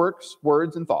their own works,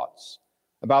 words, and thoughts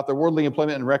about their worldly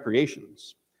employment and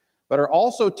recreations, but are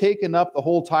also taken up the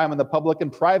whole time in the public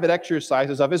and private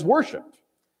exercises of his worship,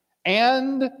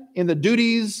 and in the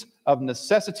duties of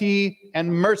necessity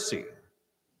and mercy.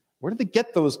 Where did they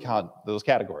get those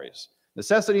categories?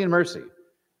 Necessity and mercy.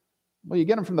 Well, you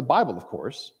get them from the Bible, of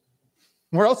course.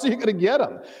 Where else are you going to get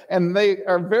them? And they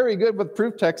are very good with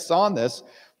proof texts on this.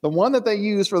 The one that they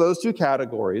use for those two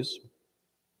categories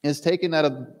is taken out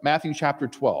of Matthew chapter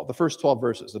 12, the first 12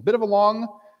 verses. A bit of a long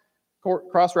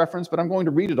cross-reference, but I'm going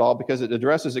to read it all because it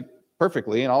addresses it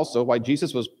perfectly, and also why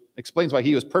Jesus explains why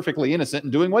he was perfectly innocent in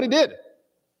doing what he did.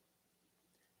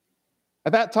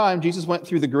 At that time, Jesus went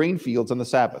through the grain fields on the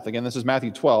Sabbath. Again, this is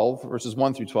Matthew 12, verses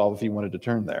 1 through 12, if you wanted to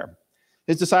turn there.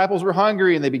 His disciples were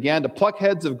hungry, and they began to pluck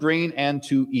heads of grain and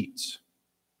to eat,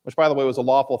 which, by the way, was a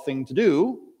lawful thing to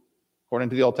do according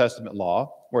to the Old Testament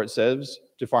law, where it says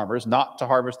to farmers not to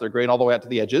harvest their grain all the way out to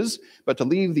the edges, but to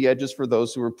leave the edges for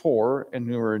those who are poor and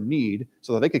who are in need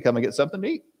so that they could come and get something to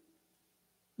eat.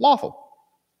 Lawful.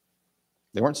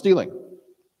 They weren't stealing.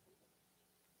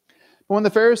 But when the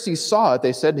Pharisees saw it,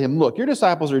 they said to him, look, your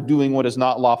disciples are doing what is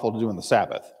not lawful to do on the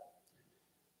Sabbath.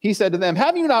 He said to them,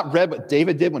 have you not read what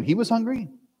David did when he was hungry,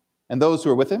 and those who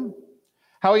were with him?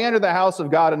 How he entered the house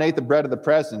of God and ate the bread of the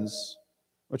presence,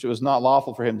 which it was not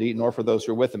lawful for him to eat, nor for those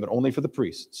who were with him, but only for the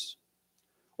priests.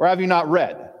 Or have you not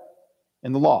read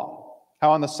in the law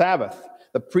how on the Sabbath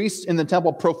the priests in the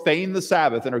temple profane the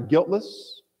Sabbath and are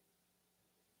guiltless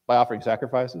by offering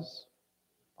sacrifices?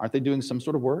 Aren't they doing some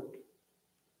sort of work?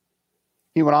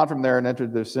 He went on from there and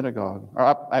entered the synagogue.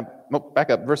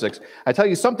 Back up, verse 6. I tell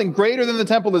you, something greater than the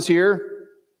temple is here.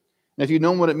 And if you'd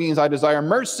known what it means, I desire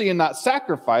mercy and not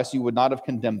sacrifice, you would not have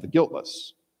condemned the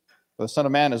guiltless. For the Son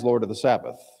of Man is Lord of the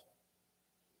Sabbath.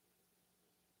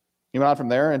 He went on from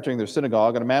there, entering their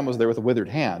synagogue, and a man was there with a withered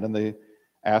hand. And they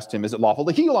asked him, is it lawful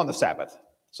to heal on the Sabbath?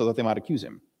 So that they might accuse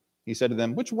him. He said to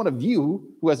them, which one of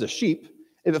you who has a sheep,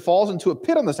 if it falls into a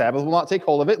pit on the Sabbath, will not take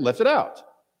hold of it and lift it out?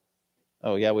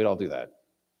 Oh, yeah, we'd all do that.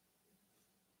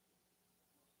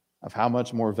 Of how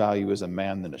much more value is a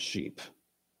man than a sheep?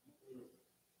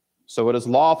 So it is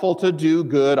lawful to do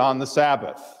good on the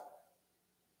Sabbath.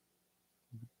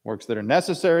 Works that are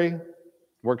necessary,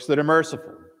 works that are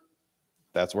merciful.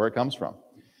 That's where it comes from.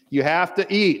 You have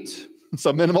to eat.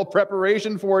 So minimal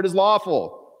preparation for it is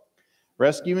lawful.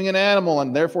 Rescuing an animal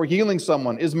and therefore healing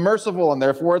someone is merciful and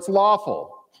therefore it's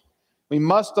lawful. We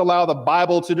must allow the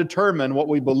Bible to determine what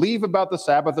we believe about the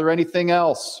Sabbath or anything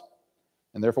else,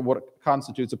 and therefore what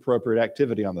constitutes appropriate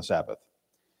activity on the Sabbath.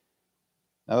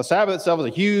 Now, the Sabbath itself is a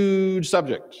huge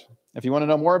subject. If you want to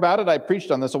know more about it, I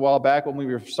preached on this a while back when we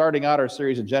were starting out our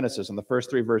series in Genesis in the first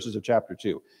 3 verses of chapter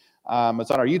 2.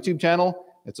 It's on our YouTube channel.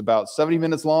 It's about 70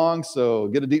 minutes long, so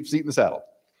get a deep seat in the saddle.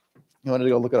 You want to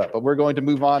go look it up. But we're going to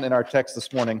move on in our text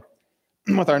this morning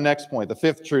with our next point, the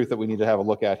 5th truth that we need to have a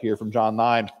look at here from John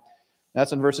 9.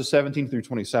 That's in verses 17 through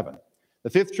 27. The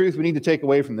 5th truth we need to take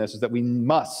away from this is that we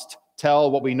must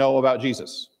tell what we know about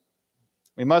Jesus.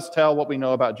 We must tell what we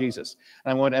know about Jesus.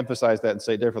 And I want to emphasize that and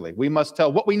say it differently. We must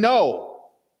tell what we know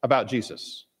about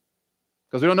Jesus.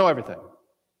 Because we don't know everything.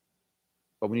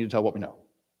 But we need to tell what we know.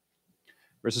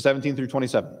 Verses 17 through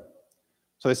 27.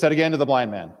 So they said again to the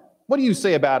blind man, what do you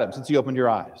say about him since he opened your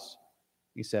eyes?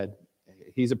 He said,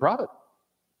 he's a prophet.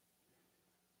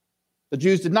 The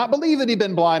Jews did not believe that he'd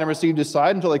been blind and received his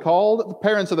sight until they called the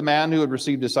parents of the man who had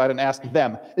received his sight and asked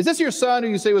them, is this your son who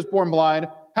you say was born blind?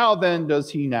 How then does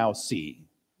he now see?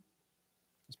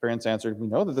 His parents answered, we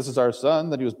know that this is our son,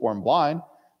 that he was born blind,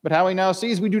 but how he now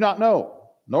sees we do not know,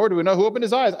 nor do we know who opened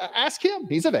his eyes. Ask him.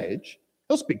 He's of age.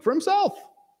 He'll speak for himself.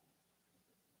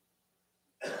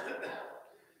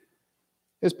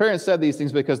 His parents said these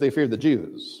things because they feared the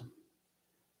Jews.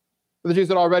 But the Jews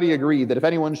had already agreed that if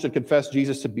anyone should confess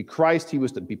Jesus to be Christ, he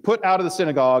was to be put out of the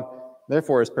synagogue.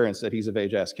 Therefore, his parents said, he's of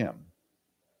age, ask him.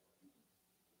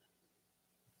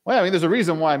 Well, I mean, there's a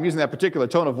reason why I'm using that particular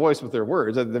tone of voice with their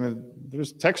words. I mean,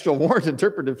 there's textual warrant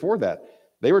interpreted for that.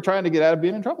 They were trying to get out of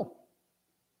being in trouble.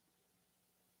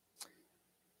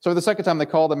 So the second time they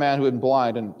called the man who had been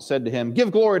blind and said to him,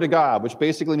 give glory to God, which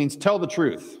basically means tell the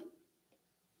truth.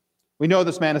 We know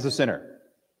this man is a sinner.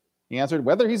 He answered,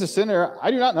 whether he's a sinner, I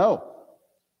do not know.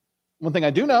 One thing I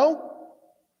do know,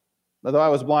 although I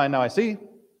was blind, now I see.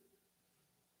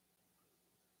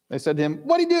 They said to him,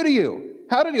 what did he do to you?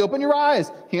 How did he open your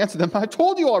eyes? He answered them, I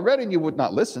told you already and you would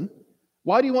not listen.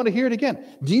 Why do you want to hear it again?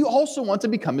 Do you also want to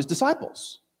become his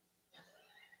disciples?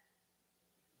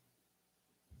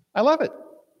 I love it.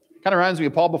 Kind of reminds me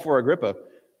of Paul before Agrippa.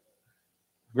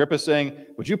 Agrippa saying,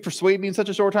 would you persuade me in such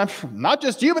a short time? Not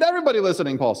just you, but everybody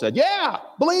listening, Paul said. Yeah,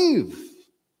 believe.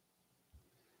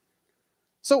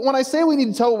 So when I say we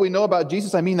need to tell what we know about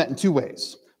Jesus, I mean that in 2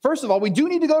 ways. First of all, we do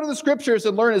need to go to the scriptures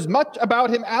and learn as much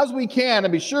about him as we can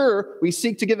and be sure we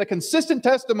seek to give a consistent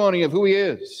testimony of who he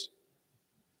is.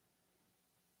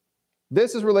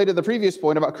 This is related to the previous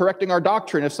point about correcting our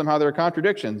doctrine if somehow there are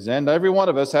contradictions, and every one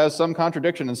of us has some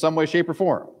contradiction in some way, shape, or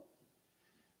form.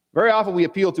 Very often we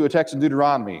appeal to a text in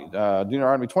Deuteronomy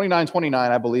 29:29,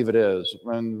 I believe it is,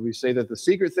 when we say that the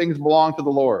secret things belong to the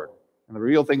Lord and the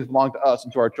real things belong to us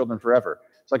and to our children forever.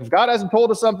 It's like if God hasn't told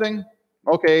us something,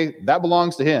 okay, that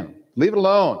belongs to him. Leave it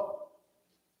alone.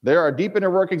 There are deep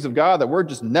inner workings of God that we're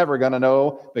just never going to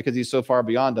know because he's so far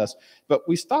beyond us. But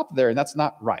we stop there, and that's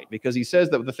not right, because he says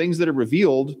that the things that are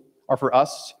revealed are for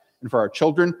us and for our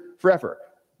children forever.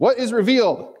 What is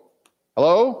revealed?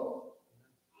 Hello?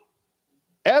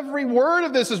 Every word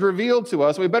of this is revealed to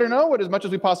us. We better know it as much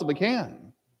as we possibly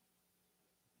can.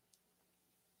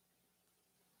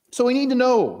 So we need to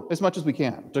know as much as we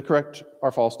can to correct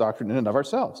our false doctrine in and of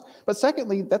ourselves. But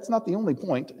secondly, that's not the only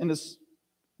point, and this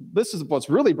is what's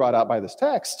really brought out by this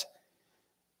text.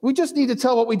 We just need to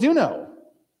tell what we do know.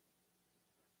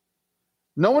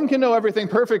 No one can know everything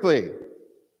perfectly.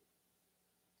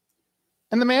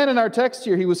 And the man in our text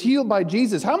here, he was healed by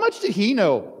Jesus. How much did he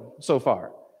know so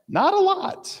far? Not a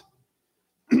lot.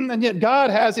 And yet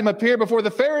God has him appear before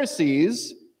the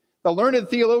Pharisees, the learned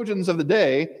theologians of the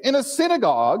day, in a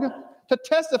synagogue to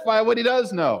testify what he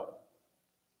does know.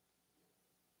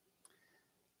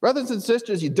 Brothers and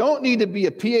sisters, you don't need to be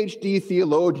a PhD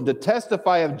theologian to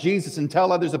testify of Jesus and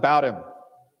tell others about him.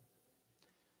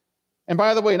 And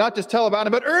by the way, not just tell about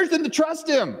him, but urge them to trust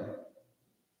him.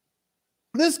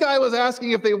 This guy was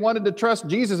asking if they wanted to trust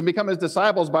Jesus and become his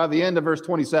disciples by the end of verse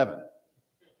 27.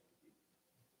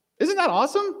 Isn't that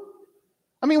awesome?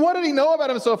 I mean, what did he know about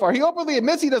him so far? He openly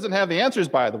admits he doesn't have the answers,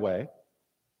 by the way.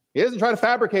 He doesn't try to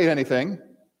fabricate anything.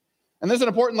 And there's an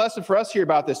important lesson for us here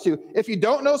about this too. If you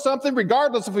don't know something,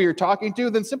 regardless of who you're talking to,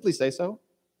 then simply say so.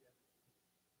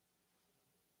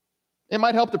 It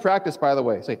might help to practice, by the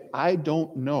way. Say, I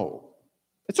don't know.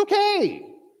 It's okay.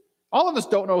 All of us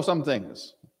don't know some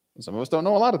things. Some of us don't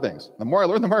know a lot of things. The more I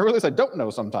learn, the more I realize I don't know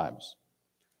sometimes.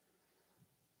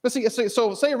 But see,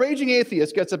 so say a raging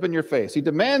atheist gets up in your face. He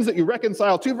demands that you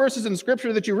reconcile two verses in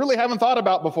Scripture that you really haven't thought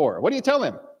about before. What do you tell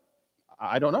him?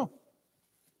 I don't know.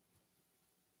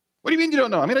 What do you mean you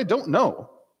don't know? I mean, I don't know.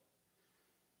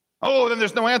 Oh, then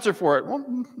there's no answer for it.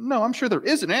 Well, no, I'm sure there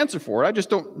is an answer for it. I just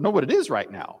don't know what it is right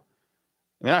now.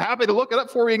 I mean, I'm happy to look it up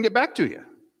for you and get back to you.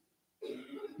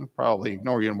 I'll probably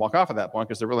ignore you and walk off at that point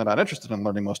because they're really not interested in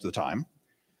learning most of the time.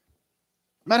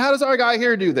 But how does our guy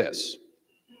here do this?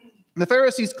 The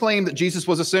Pharisees claimed that Jesus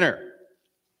was a sinner,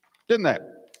 didn't they?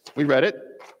 We read it.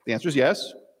 The answer is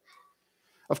yes.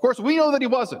 Of course, we know that he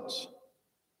wasn't.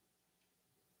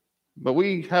 But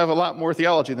we have a lot more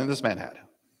theology than this man had.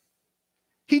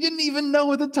 He didn't even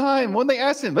know at the time. When they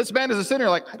asked him, this man is a sinner,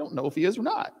 like, I don't know if he is or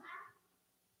not.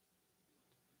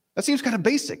 That seems kind of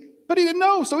basic. But he didn't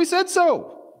know, so he said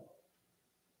so.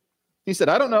 He said,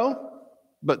 I don't know,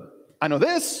 but I know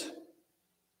this.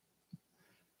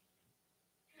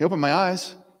 He opened my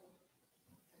eyes.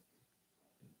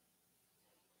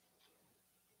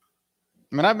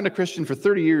 I mean, I've been a Christian for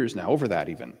 30 years now, over that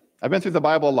even. I've been through the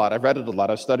Bible a lot. I've read it a lot.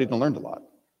 I've studied and learned a lot.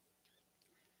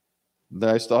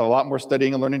 I still have a lot more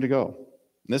studying and learning to go.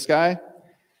 And this guy,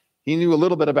 he knew a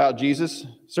little bit about Jesus.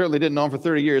 Certainly didn't know him for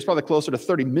 30 years, probably closer to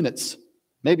 30 minutes,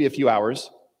 maybe a few hours.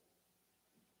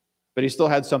 But he still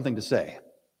had something to say,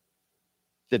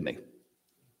 didn't he?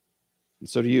 And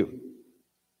so do you.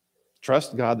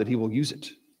 Trust God that he will use it,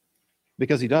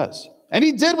 because he does. And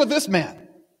he did with this man.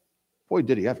 Boy,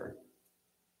 did he ever.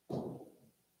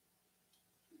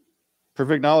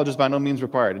 Perfect knowledge is by no means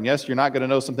required. And yes, you're not going to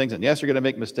know some things, and yes, you're going to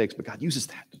make mistakes, but God uses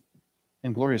that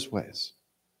in glorious ways.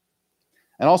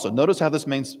 And also, notice how this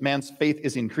man's faith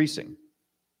is increasing.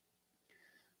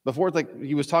 Before, like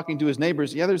he was talking to his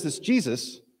neighbors, yeah, there's this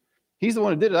Jesus. He's the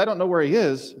one who did it. I don't know where he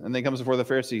is. And then he comes before the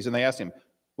Pharisees, and they ask him,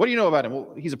 what do you know about him?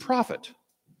 Well, he's a prophet.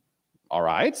 All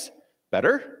right,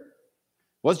 better.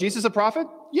 Was Jesus a prophet?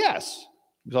 Yes.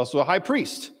 He was also a high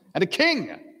priest and a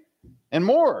king and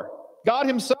more. God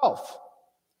himself.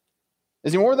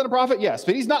 Is he more than a prophet? Yes,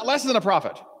 but he's not less than a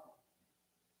prophet.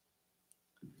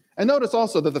 And notice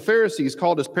also that the Pharisees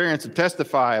called his parents to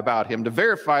testify about him, to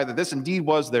verify that this indeed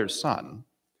was their son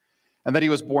and that he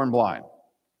was born blind.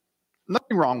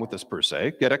 Nothing wrong with this per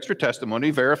se. Get extra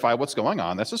testimony, verify what's going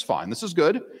on. This is fine. This is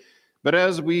good. But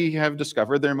as we have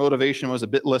discovered, their motivation was a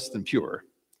bit less than pure.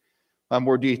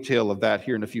 More detail of that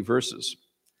here in a few verses.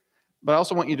 But I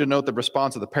also want you to note the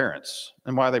response of the parents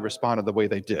and why they responded the way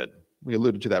they did. We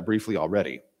alluded to that briefly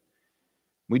already.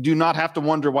 We do not have to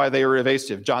wonder why they were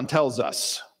evasive. John tells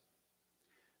us.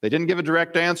 They didn't give a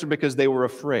direct answer because they were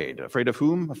afraid. Afraid of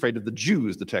whom? Afraid of the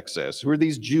Jews, the text says. Who are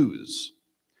these Jews?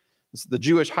 It's the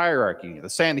Jewish hierarchy, the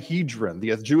Sanhedrin,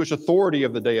 the Jewish authority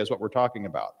of the day is what we're talking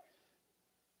about.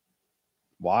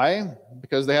 Why?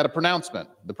 Because they had a pronouncement.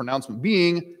 The pronouncement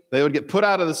being they would get put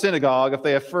out of the synagogue if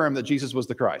they affirmed that Jesus was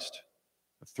the Christ.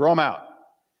 Throw them out.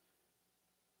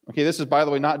 Okay, this is, by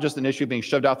the way, not just an issue of being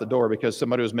shoved out the door because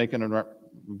somebody was making a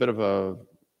bit of a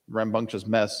rambunctious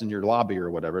mess in your lobby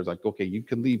or whatever. It's like, okay, you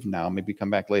can leave now, maybe come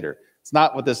back later. It's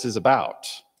not what this is about.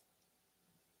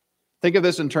 Think of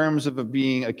this in terms of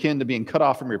being akin to being cut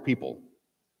off from your people.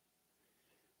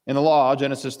 In the law,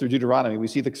 Genesis through Deuteronomy, we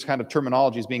see this kind of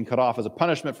terminology as being cut off as a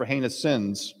punishment for heinous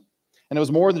sins. And it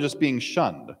was more than just being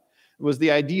shunned. was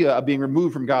the idea of being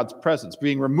removed from God's presence,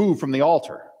 being removed from the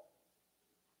altar.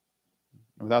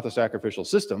 Without the sacrificial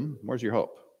system, where's your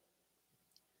hope?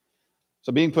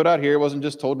 So being put out here wasn't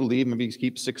just told to leave, maybe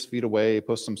keep 6 feet away,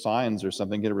 post some signs or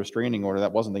something, get a restraining order.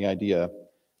 That wasn't the idea.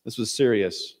 This was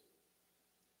serious.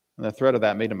 And the threat of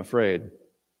that made him afraid.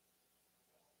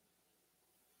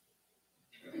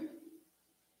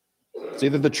 It's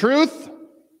either the truth,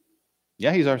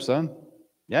 yeah, he's our son.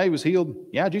 Yeah, he was healed.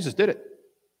 Yeah, Jesus did it.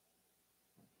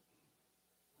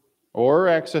 Or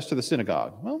access to the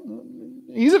synagogue. Well,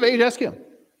 he's of age, ask him.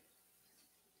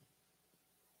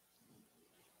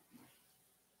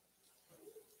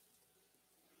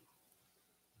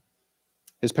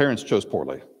 His parents chose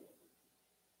poorly. It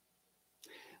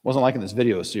wasn't like in this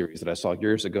video series that I saw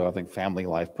years ago. I think Family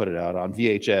Life put it out on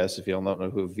VHS. If you don't know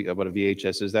what a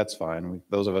VHS is, that's fine.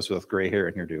 Those of us with gray hair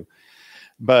in here do.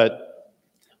 But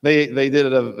they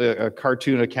did a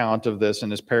cartoon account of this,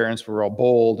 and his parents were all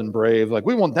bold and brave, like,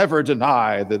 we will never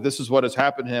deny that this is what has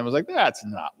happened to him. I was like, that's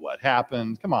not what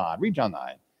happened. Come on, read John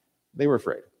 9. They were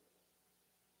afraid.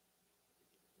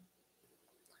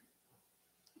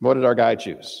 What did our guy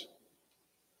choose?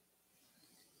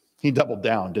 He doubled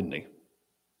down, didn't he?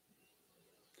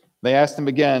 They asked him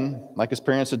again, like his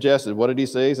parents suggested. What did he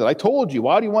say? He said, I told you.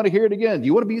 Why do you want to hear it again? Do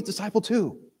you want to be his disciple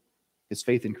too? His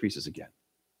faith increases again.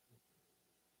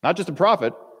 Not just a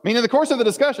prophet. I mean, in the course of the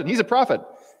discussion, he's a prophet.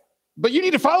 But you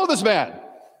need to follow this man.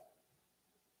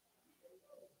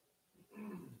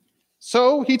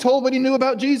 So he told what he knew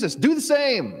about Jesus. Do the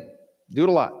same. Do it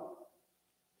a lot.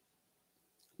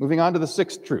 Moving on to the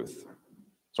 6th truth.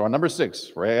 So on number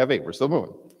 6, I have 8. We're still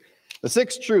moving. The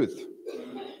 6th truth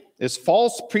is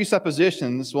false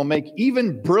presuppositions will make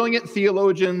even brilliant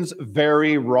theologians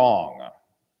very wrong.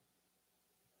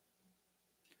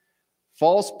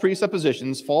 False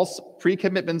presuppositions, false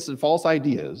pre-commitments, and false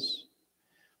ideas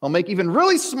will make even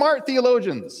really smart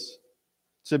theologians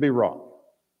to be wrong.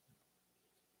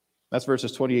 That's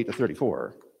verses 28 to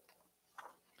 34,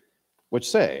 which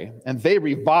say, and they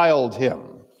reviled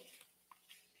him.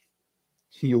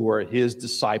 You were his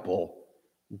disciple.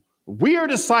 We are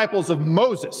disciples of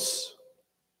Moses.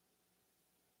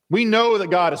 We know that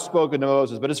God has spoken to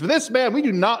Moses, but as for this man, we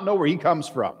do not know where he comes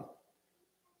from.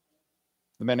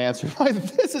 The man answered, why,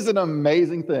 this is an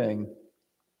amazing thing.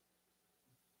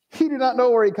 You do not know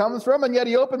where he comes from, and yet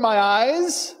he opened my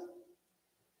eyes.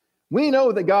 We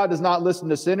know that God does not listen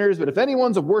to sinners, but if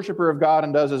anyone's a worshiper of God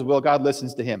and does his will, God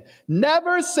listens to him.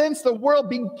 Never since the world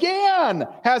began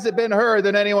has it been heard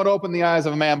that anyone opened the eyes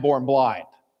of a man born blind.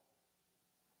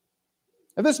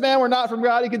 If this man were not from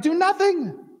God, he could do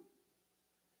nothing.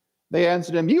 They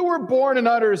answered him, you were born in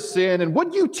utter sin, and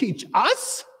would you teach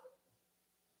us?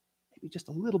 Maybe just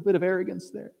a little bit of arrogance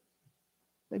there.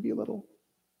 Maybe a little.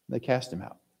 They cast him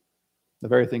out. The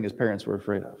very thing his parents were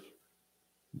afraid of.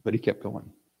 But he kept going.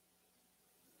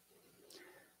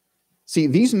 See,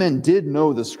 these men did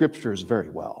know the scriptures very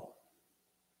well,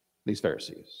 these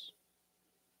Pharisees.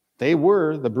 They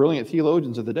were the brilliant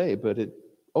theologians of the day, but it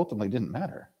ultimately didn't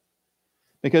matter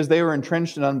because they were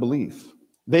entrenched in unbelief.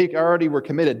 They already were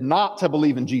committed not to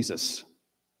believe in Jesus.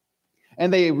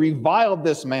 And they reviled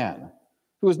this man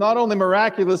who was not only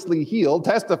miraculously healed,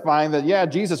 testifying that, yeah,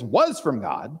 Jesus was from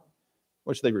God,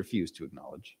 which they refused to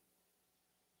acknowledge.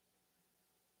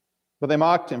 But they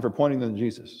mocked him for pointing them to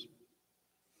Jesus.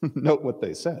 Note what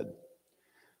they said.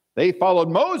 They followed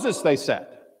Moses, they said.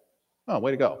 Oh,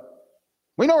 way to go.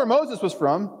 We know where Moses was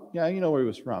from. Yeah, you know where he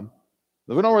was from.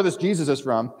 But we know where this Jesus is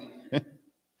from.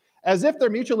 As if they're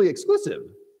mutually exclusive.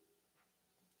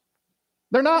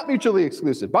 They're not mutually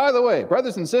exclusive. By the way,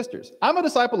 brothers and sisters, I'm a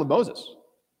disciple of Moses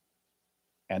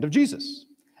and of Jesus.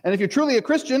 And if you're truly a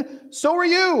Christian, so are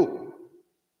you.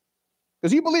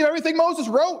 Because you believe everything Moses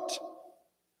wrote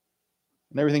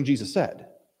and everything Jesus said.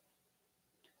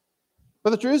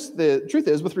 But the truth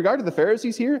is, with regard to the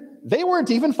Pharisees here, they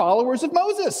weren't even followers of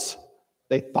Moses.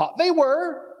 They thought they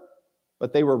were,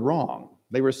 but they were wrong.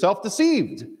 They were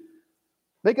self-deceived.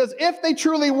 Because if they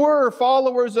truly were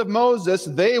followers of Moses,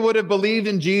 they would have believed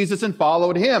in Jesus and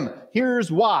followed him.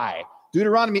 Here's why.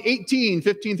 Deuteronomy 18,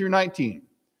 15 through 19.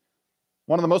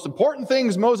 One of the most important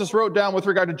things Moses wrote down with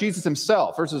regard to Jesus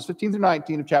himself, verses 15 through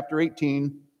 19 of chapter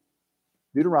 18,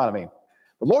 Deuteronomy.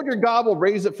 The Lord your God will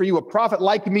raise up for you a prophet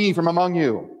like me from among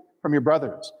you, from your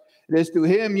brothers. It is to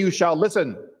him you shall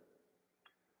listen.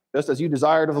 Just as you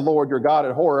desired of the Lord your God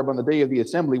at Horeb on the day of the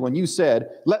assembly, when you said,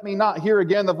 let me not hear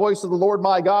again the voice of the Lord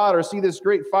my God or see this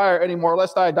great fire anymore,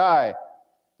 lest I die.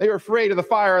 They were afraid of the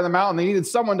fire on the mountain. They needed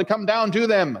someone to come down to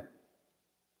them.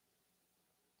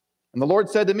 And the Lord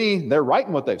said to me, they're right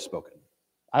in what they've spoken.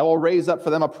 I will raise up for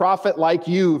them a prophet like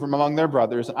you from among their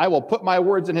brothers, and I will put my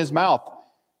words in his mouth,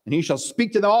 and he shall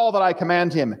speak to them all that I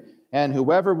command him. And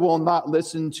whoever will not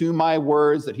listen to my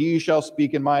words that he shall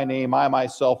speak in my name, I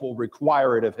myself will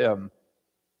require it of him.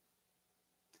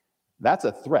 That's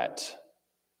a threat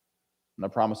and a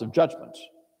promise of judgment.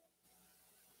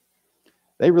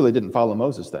 They really didn't follow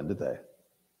Moses then, did they?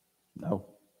 No.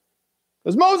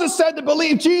 Because Moses said to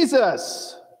believe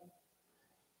Jesus.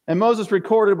 And Moses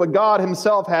recorded what God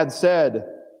himself had said,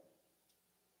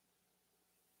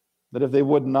 that if they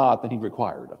would not, then he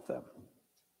required of them.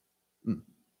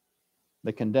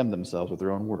 They condemned themselves with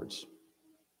their own words.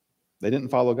 They didn't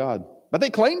follow God, but they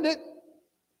claimed it.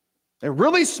 They're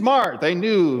really smart. They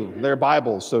knew their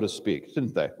Bibles, so to speak,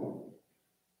 didn't they?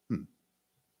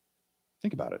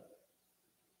 Think about it.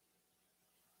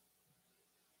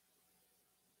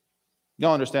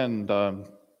 You'll understand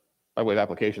by way of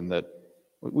application that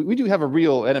we do have a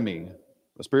real enemy,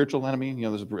 a spiritual enemy.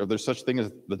 You know, there's such thing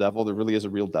as the devil. There really is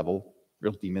a real devil,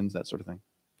 real demons, that sort of thing.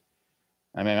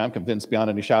 I mean, I'm convinced beyond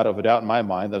any shadow of a doubt in my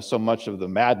mind that so much of the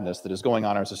madness that is going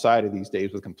on in our society these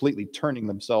days with completely turning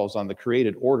themselves on the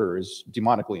created order is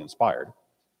demonically inspired.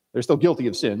 They're still guilty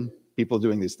of sin, people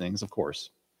doing these things, of course,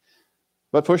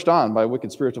 but pushed on by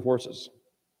wicked spiritual forces.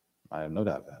 I have no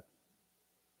doubt of that.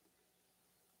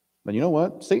 But you know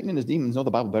what? Satan and his demons know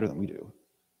the Bible better than we do.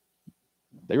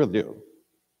 They really do.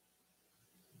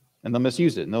 And they'll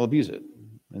misuse it, and they'll abuse it,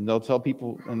 and they'll tell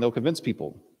people, and they'll convince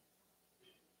people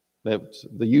that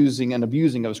the using and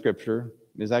abusing of Scripture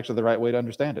is actually the right way to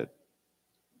understand it.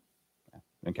 I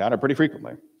encounter pretty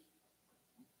frequently.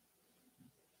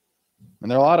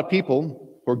 And there are a lot of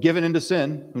people who are given into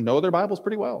sin who know their Bibles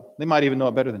pretty well. They might even know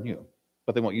it better than you,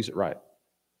 but they won't use it right.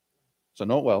 So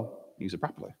know it well, use it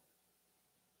properly.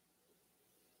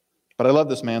 But I love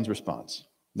this man's response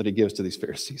that he gives to these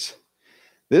Pharisees.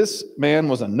 This man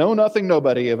was a know-nothing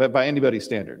nobody by anybody's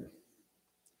standard.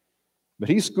 But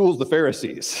he schools the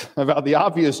Pharisees about the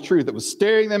obvious truth that was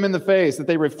staring them in the face, that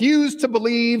they refused to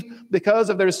believe because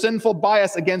of their sinful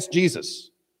bias against Jesus.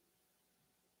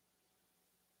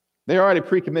 They are already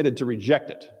pre-committed to reject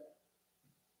it.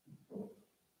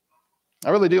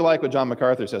 I really do like what John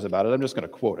MacArthur says about it. I'm just going to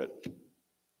quote it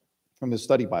from his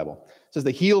study Bible. It says, the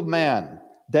healed man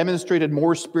demonstrated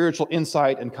more spiritual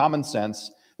insight and common sense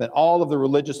than all of the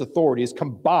religious authorities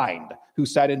combined who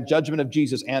sat in judgment of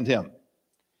Jesus and him.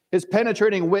 His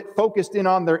penetrating wit focused in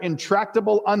on their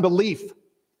intractable unbelief.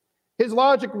 His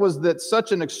logic was that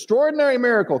such an extraordinary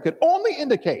miracle could only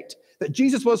indicate that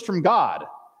Jesus was from God.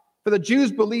 For the Jews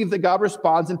believed that God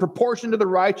responds in proportion to the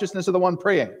righteousness of the one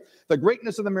praying. The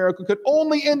greatness of the miracle could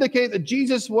only indicate that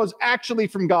Jesus was actually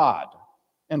from God.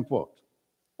 End quote.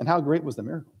 And how great was the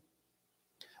miracle?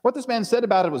 What this man said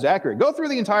about it was accurate. Go through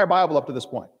the entire Bible up to this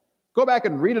point. Go back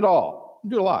and read it all.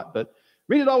 Do a lot, but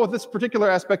read it all with this particular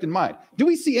aspect in mind. Do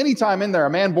we see any time in there a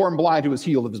man born blind who was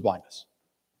healed of his blindness?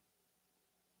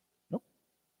 Nope.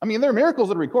 I mean, there are miracles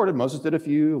that are recorded. Moses did a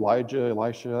few, Elijah,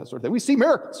 Elisha, that sort of thing. We see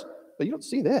miracles, but you don't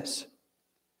see this.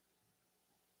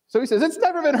 So he says, it's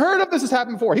never been heard of this has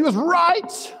happened before. He was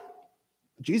right.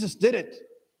 Jesus did it.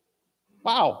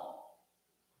 Wow.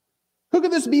 Who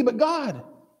could this be but God?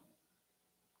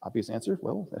 Obvious answer,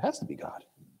 well, it has to be God.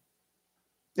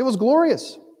 It was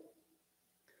glorious.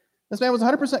 This man was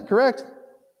 100% correct.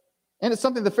 And it's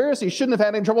something the Pharisees shouldn't have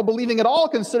had any trouble believing at all,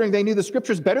 considering they knew the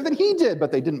Scriptures better than he did,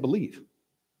 but they didn't believe.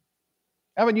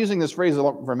 I've been using this phrase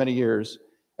for many years,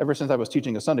 ever since I was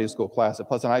teaching a Sunday school class at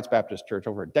Pleasant Heights Baptist Church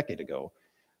over a decade ago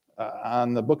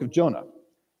on the book of Jonah.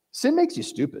 Sin makes you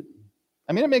stupid.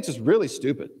 I mean, it makes us really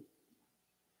stupid.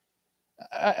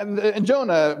 And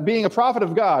Jonah, being a prophet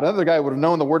of God, another guy would have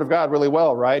known the word of God really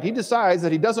well, right? He decides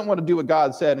that he doesn't want to do what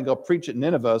God said and go preach it in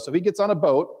Nineveh, so he gets on a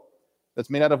boat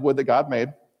that's made out of wood that God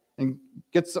made and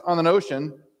gets on an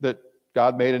ocean that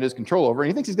God made and is control over, and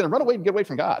he thinks he's going to run away and get away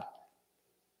from God.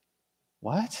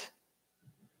 What?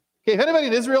 Okay, if anybody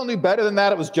in Israel knew better than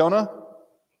that, it was Jonah.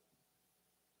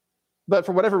 But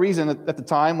for whatever reason, at the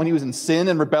time, when he was in sin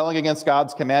and rebelling against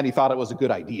God's command, he thought it was a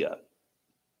good idea.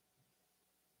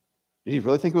 Did he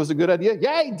really think it was a good idea?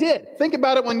 Yeah, he did. Think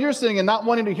about it when you're sitting and not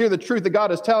wanting to hear the truth that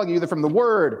God is telling you, either from the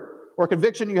word or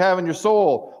conviction you have in your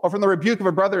soul or from the rebuke of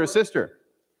a brother or sister.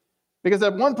 Because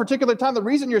at one particular time, the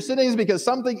reason you're sitting is because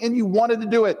something in you wanted to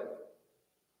do it.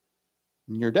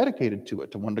 And you're dedicated to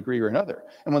it to one degree or another.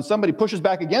 And when somebody pushes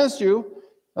back against you,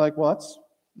 you're like, well, that's,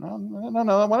 no,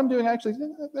 what I'm doing actually,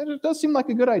 that does seem like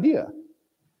a good idea.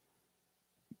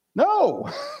 No,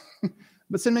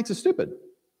 but sin makes us stupid.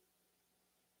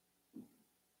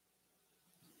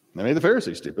 They made the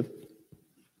Pharisees stupid.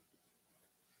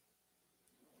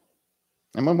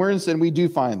 And when we're in sin, we do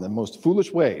find the most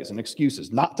foolish ways and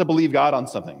excuses not to believe God on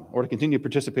something or to continue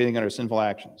participating in our sinful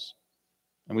actions.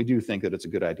 And we do think that it's a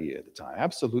good idea at the time.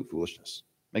 Absolute foolishness.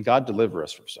 May God deliver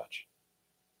us from such.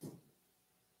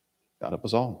 God help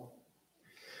us all.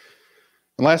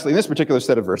 And lastly, in this particular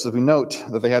set of verses, we note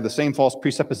that they had the same false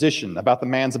presupposition about the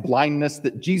man's blindness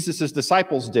that Jesus'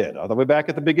 disciples did, all the way back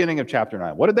at the beginning of chapter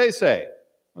 9. What did they say?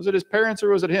 Was it his parents or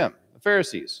was it him? The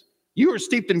Pharisees. You were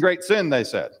steeped in great sin, they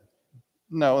said.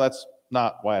 No, that's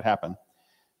not why it happened.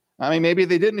 I mean, maybe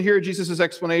they didn't hear Jesus'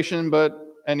 explanation, but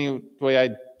anyway, I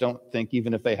don't think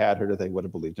even if they had heard it, they would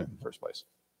have believed him in the first place.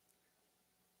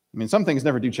 I mean, some things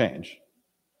never do change.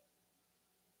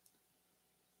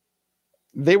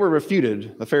 They were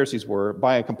refuted, the Pharisees were,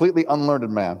 by a completely unlearned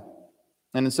man.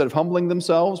 And instead of humbling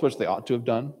themselves, which they ought to have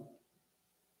done,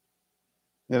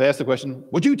 they asked the question,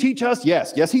 would you teach us?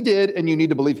 Yes. Yes, he did, and you need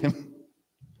to believe him.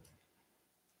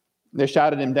 They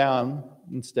shouted him down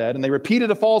instead, and they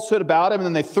repeated a falsehood about him, and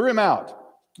then they threw him out.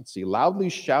 Let's see, loudly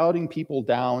shouting people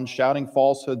down, shouting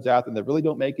falsehoods at them that really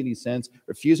don't make any sense,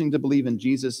 refusing to believe in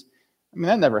Jesus. I mean,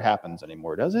 that never happens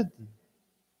anymore, does it?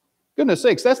 Goodness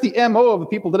sakes, that's the MO of the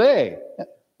people today.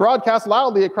 Broadcast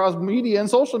loudly across media and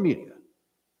social media.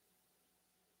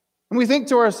 And we think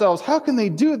to ourselves, how can they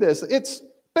do this? It's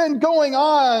been going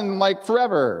on like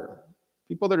forever.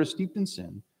 People that are steeped in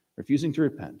sin, refusing to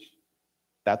repent.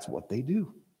 That's what they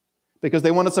do. Because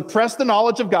they want to suppress the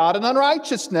knowledge of God and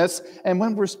unrighteousness. And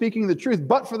when we're speaking the truth,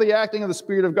 but for the acting of the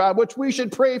Spirit of God, which we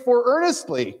should pray for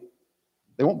earnestly,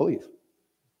 they won't believe.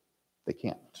 They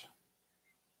can't.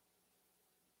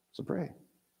 So pray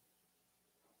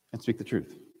and speak the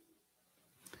truth.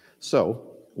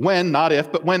 So when, not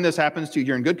if, but when this happens to you,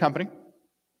 you're in good company.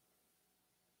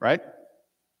 Right?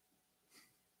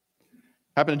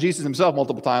 Happened to Jesus himself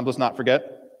multiple times, let's not forget.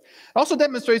 It also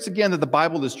demonstrates again that the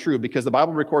Bible is true because the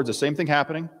Bible records the same thing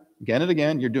happening again and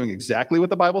again. You're doing exactly what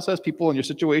the Bible says people in your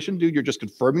situation do. You're just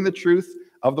confirming the truth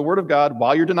of the Word of God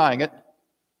while you're denying it.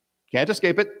 Can't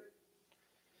escape it.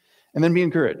 And then be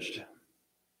encouraged.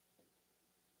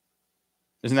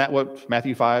 Isn't that what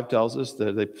Matthew 5 tells us?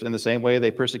 That in the same way they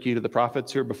persecuted the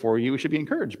prophets who are before you, we should be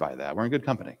encouraged by that. We're in good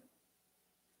company.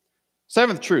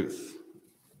 Seventh truth.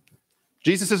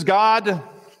 Jesus is God.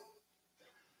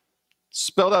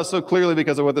 Spelled out so clearly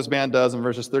because of what this man does in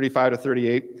verses 35 to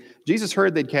 38. Jesus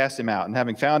heard they'd cast him out, and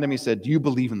having found him, he said, do you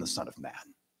believe in the Son of Man?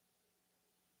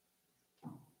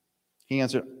 He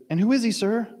answered, and who is he,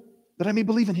 sir, that I may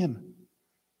believe in him?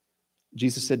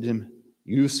 Jesus said to him,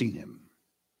 you've seen him,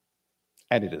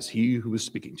 and it is he who is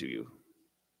speaking to you.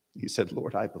 He said,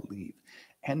 Lord, I believe.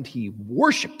 And he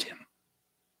worshiped him.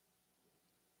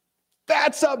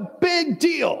 That's a big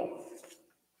deal.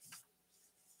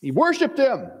 He worshiped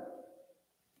him.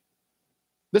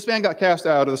 This man got cast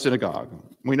out of the synagogue.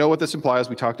 We know what this implies.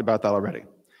 We talked about that already.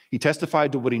 He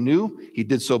testified to what he knew. He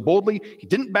did so boldly. He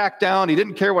didn't back down. He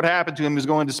didn't care what happened to him. He was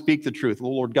going to speak the truth.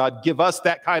 Lord God, give us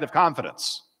that kind of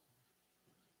confidence.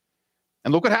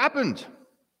 And look what happened.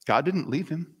 God didn't leave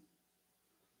him.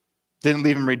 Didn't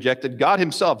leave him rejected. God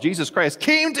himself, Jesus Christ,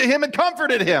 came to him and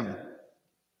comforted him.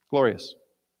 Glorious.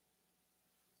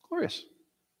 Glorious.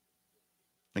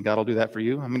 And God will do that for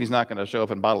you. I mean, he's not going to show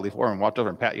up in bodily form and walk over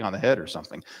and pat you on the head or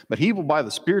something. But he will, by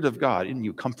the Spirit of God in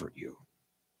you, comfort you.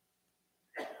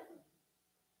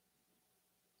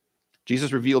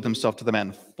 Jesus revealed himself to the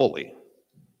man fully.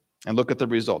 And look at the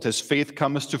result. His faith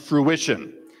comes to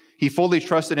fruition. He fully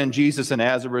trusted in Jesus, and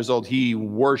as a result, he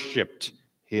worshiped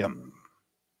him.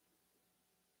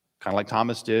 Kind of like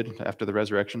Thomas did after the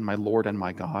resurrection, my Lord and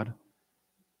my God.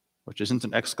 Which isn't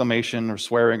an exclamation or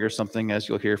swearing or something, as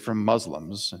you'll hear from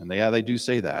Muslims. And they do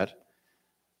say that.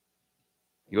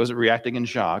 He wasn't reacting in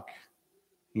shock.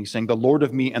 He's saying, the Lord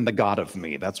of me and the God of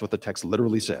me. That's what the text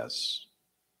literally says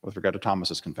with regard to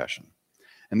Thomas's confession.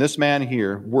 And this man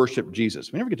here worshiped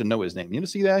Jesus. We never get to know his name. You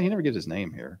see that? He never gives his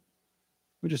name here.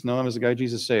 We just know him as the guy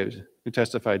Jesus saved, who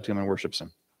testified to him and worships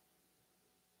him.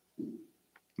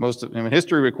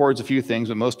 History records a few things,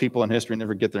 but most people in history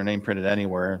never get their name printed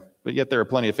anywhere. But yet there are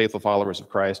plenty of faithful followers of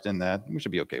Christ in that. We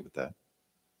should be okay with that.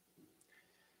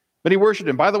 But he worshiped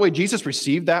him. By the way, Jesus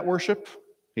received that worship.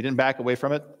 He didn't back away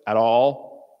from it at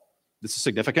all. This is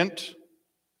significant.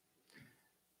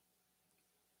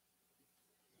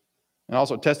 And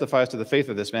also testifies to the faith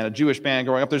of this man, a Jewish man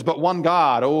growing up. There's but one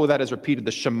God. Oh, that is repeated,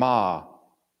 the Shema.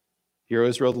 Hear, O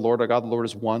Israel, the Lord our God, the Lord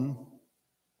is one.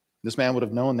 This man would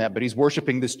have known that, but he's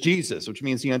worshiping this Jesus, which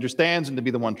means he understands him to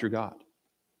be the one true God.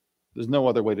 There's no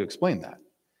other way to explain that.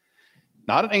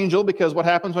 Not an angel, because what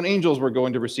happens when angels were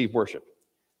going to receive worship?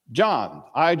 John,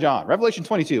 Revelation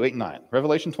 22, 8 and 9.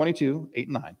 Revelation 22, 8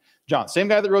 and 9. John, same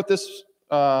guy that wrote this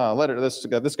letter,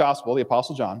 this gospel, the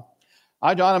Apostle John.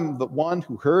 I, John, am the one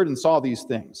who heard and saw these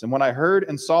things. And when I heard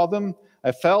and saw them,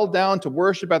 I fell down to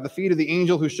worship at the feet of the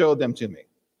angel who showed them to me.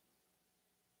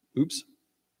 Oops.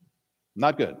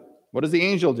 Not good. What does the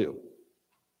angel do?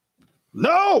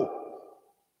 No!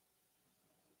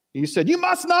 He said, you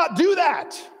must not do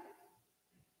that.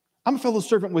 I'm a fellow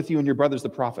servant with you and your brothers, the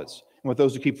prophets, and with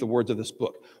those who keep the words of this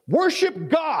book. Worship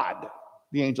God,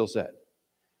 the angel said.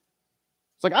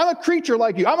 It's like, I'm a creature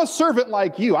like you. I'm a servant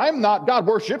like you. I'm not God.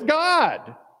 Worship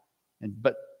God.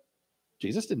 But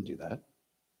Jesus didn't do that.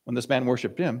 When this man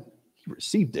worshiped him, he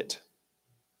received it.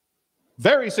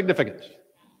 Very significant.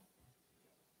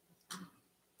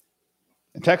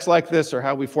 And texts like this are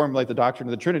how we formulate the doctrine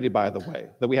of the Trinity, by the way,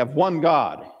 that we have one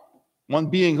God, one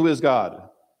being who is God,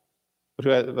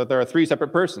 but there are three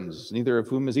separate persons, neither of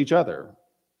whom is each other.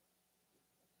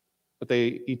 But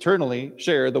they eternally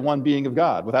share the one being of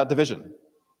God without division.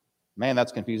 Man,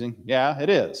 that's confusing. Yeah, it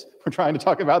is. We're trying to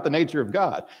talk about the nature of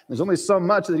God. There's only so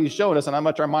much that he's shown us and how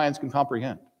much our minds can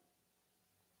comprehend.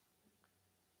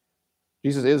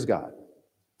 Jesus is God.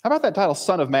 How about that title,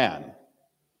 Son of Man?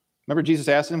 Remember Jesus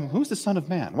asked him, who's the Son of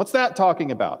Man? What's that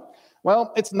talking about?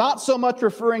 Well, it's not so much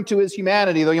referring to his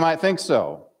humanity, though you might think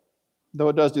so, though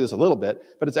it does do this a little bit,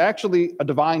 but it's actually a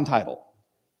divine title.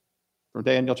 From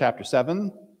Daniel chapter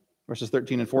 7, verses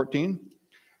 13 and 14.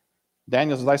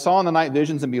 Daniel says, I saw in the night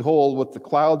visions, and behold, with the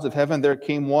clouds of heaven there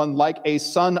came one like a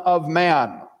son of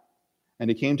man. And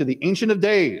he came to the Ancient of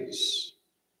Days.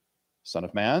 Son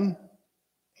of Man,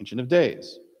 Ancient of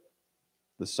Days.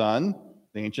 The Son,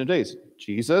 the Ancient of Days.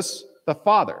 Jesus, the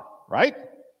Father, right?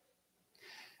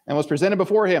 And was presented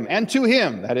before him, and to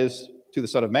him, that is, to the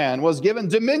Son of Man, was given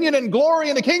dominion and glory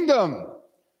and a kingdom,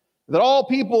 that all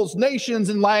peoples, nations,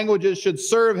 and languages should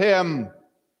serve him.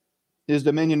 His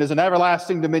dominion is an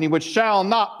everlasting dominion which shall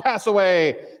not pass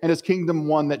away, and his kingdom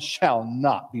one that shall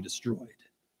not be destroyed.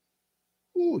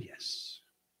 Oh, yes.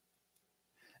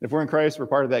 If we're in Christ, we're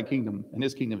part of that kingdom, and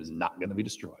his kingdom is not going to be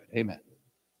destroyed. Amen.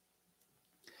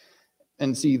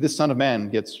 And see, this Son of Man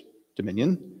gets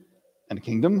dominion and a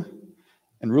kingdom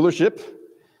and rulership.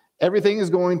 Everything is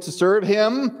going to serve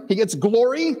him. He gets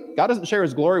glory. God doesn't share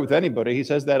his glory with anybody. He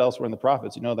says that elsewhere in the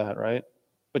prophets. You know that, right?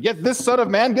 But yet this Son of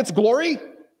Man gets glory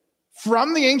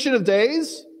from the Ancient of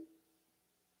Days.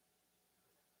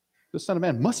 The Son of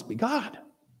Man must be God.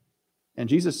 And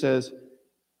Jesus says,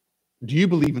 do you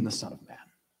believe in the Son of Man?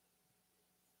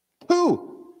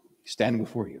 Who? He's standing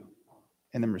before you.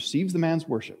 And then receives the man's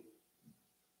worship.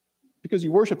 Because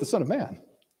you worship the Son of Man.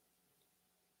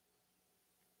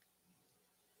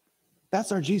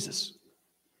 That's our Jesus.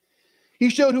 He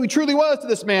showed who he truly was to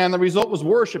this man. The result was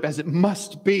worship, as it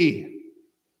must be.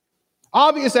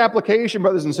 Obvious application,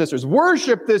 brothers and sisters.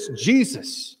 Worship this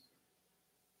Jesus.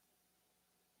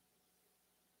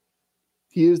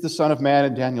 He is the Son of Man,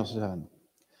 and Daniel said,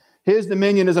 his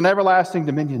dominion is an everlasting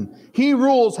dominion. He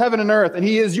rules heaven and earth, and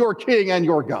he is your King and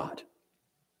your God.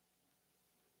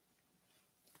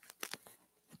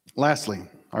 Lastly,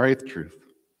 our eighth truth,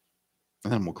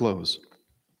 and then we'll close.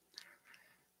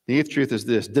 The eighth truth is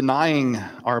this: denying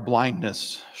our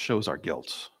blindness shows our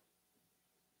guilt.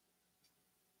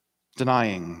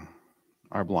 Denying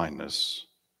our blindness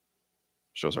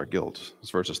shows our guilt. It's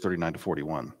verses 39 to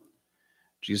 41.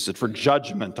 Jesus said, for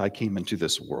judgment I came into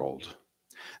this world,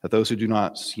 that those who do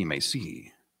not see may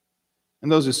see,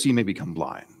 and those who see may become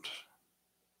blind.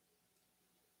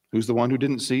 Who's the one who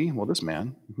didn't see? Well, this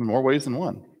man, in more ways than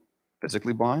one.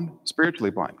 Physically blind, spiritually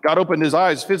blind. God opened his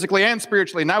eyes physically and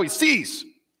spiritually. Now he sees.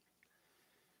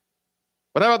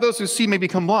 But how about those who see may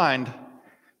become blind?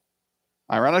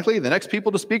 Ironically, the next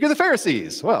people to speak are the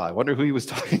Pharisees. Well, I wonder who he was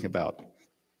talking about.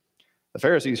 The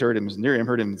Pharisees heard him, near him,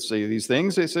 heard him say these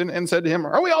things and said to him,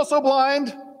 are we also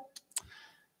blind?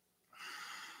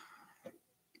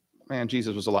 Man,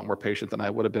 Jesus was a lot more patient than I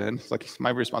would have been. It's like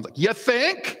my response, like, you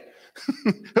think?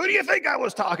 Who do you think I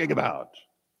was talking about?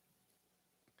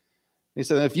 He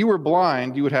said, if you were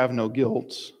blind, you would have no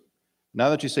guilt. Now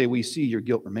that you say we see, your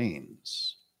guilt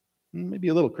remains. Maybe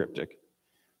a little cryptic.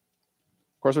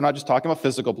 Of course, we're not just talking about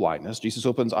physical blindness. Jesus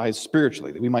opens eyes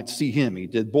spiritually, that we might see him. He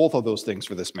did both of those things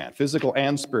for this man, physical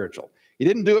and spiritual. He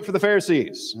didn't do it for the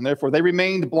Pharisees, and therefore they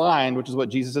remained blind, which is what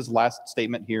Jesus' last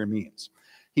statement here means.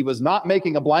 He was not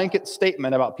making a blanket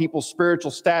statement about people's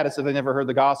spiritual status if they never heard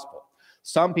the gospel.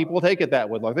 Some people take it that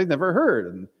way, like they've never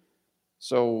heard, and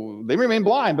so they remain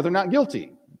blind, but they're not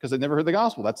guilty because they've never heard the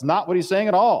gospel. That's not what he's saying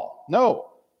at all. No,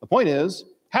 the point is,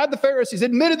 had the Pharisees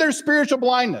admitted their spiritual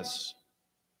blindness,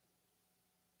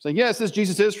 saying, yes, this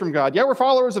Jesus is from God. Yeah, we're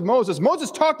followers of Moses.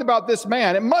 Moses talked about this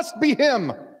man. It must be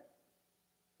him.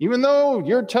 Even though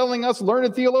you're telling us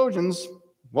learned theologians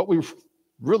what we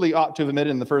really ought to have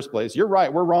admitted in the first place. You're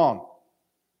right, we're wrong.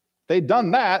 If they'd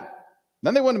done that,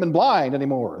 then they wouldn't have been blind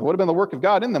anymore. It would have been the work of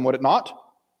God in them, would it not?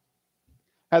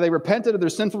 Had they repented of their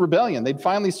sinful rebellion, they'd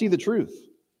finally see the truth,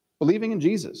 believing in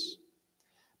Jesus.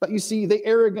 But you see, they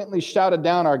arrogantly shouted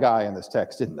down our guy in this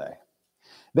text, didn't they?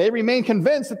 They remained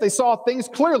convinced that they saw things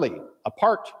clearly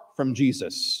apart from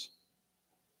Jesus.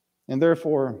 And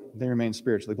therefore, they remain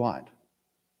spiritually blind.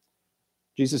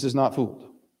 Jesus is not fooled.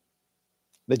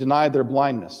 They denied their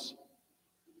blindness,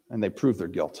 and they proved their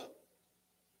guilt.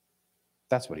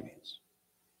 That's what he means.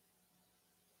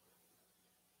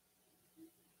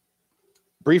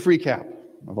 Brief recap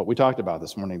of what we talked about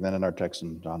this morning then in our text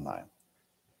in John 9.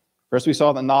 First, we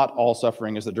saw that not all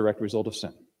suffering is the direct result of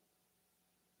sin.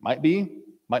 Might be,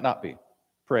 might not be.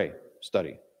 Pray,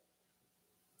 study.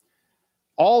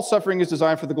 All suffering is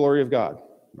designed for the glory of God,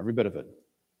 every bit of it.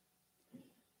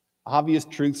 Obvious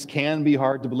truths can be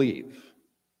hard to believe.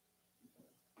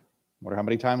 I wonder how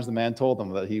many times the man told them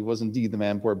that he was indeed the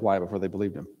man born blind before they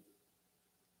believed him.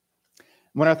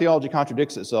 When our theology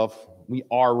contradicts itself, we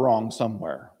are wrong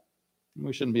somewhere.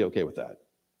 We shouldn't be okay with that.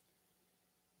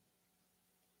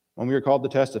 When we are called to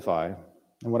testify,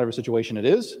 in whatever situation it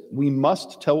is, we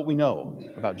must tell what we know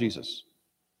about Jesus.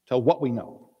 Tell what we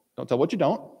know. Don't tell what you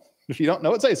don't. If you don't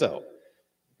know it, say so.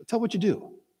 But tell what you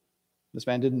do. This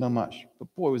man didn't know much, but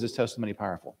boy, was his testimony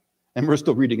powerful. And we're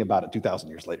still reading about it 2,000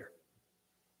 years later.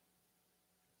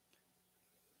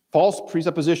 False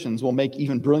presuppositions will make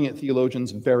even brilliant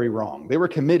theologians very wrong. They were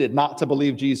committed not to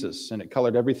believe Jesus, and it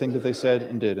colored everything that they said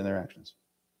and did in their actions.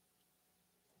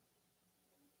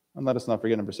 And let us not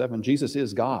forget number 7, Jesus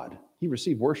is God. He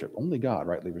received worship. Only God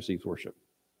rightly receives worship.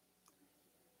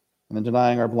 And then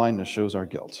denying our blindness shows our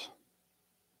guilt.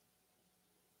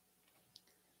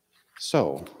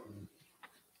 So,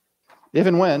 if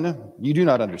and when you do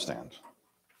not understand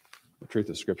the truth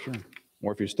of Scripture,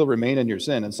 or if you still remain in your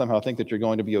sin and somehow think that you're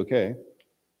going to be okay,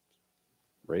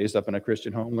 raised up in a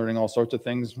Christian home, learning all sorts of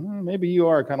things, maybe you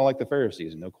are kind of like the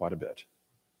Pharisees and know quite a bit.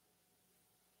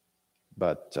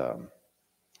 But you're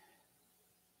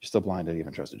still blind to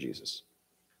even trust in Jesus.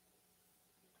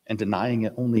 And denying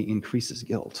it only increases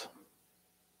guilt.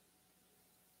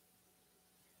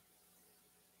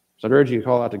 So I'd urge you to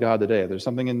call out to God today. If there's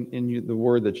something in you, the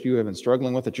word that you have been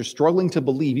struggling with, that you're struggling to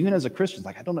believe, even as a Christian,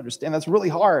 like, I don't understand, that's really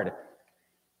hard.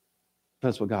 But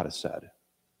that's what God has said.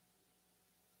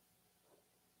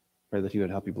 Pray that he would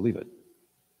help you believe it.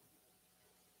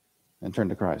 And turn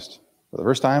to Christ for the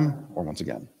first time or once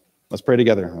again. Let's pray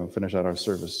together and we'll finish out our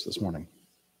service this morning.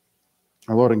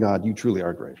 Our Lord and God, you truly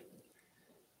are great.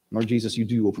 Lord Jesus, you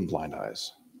do open blind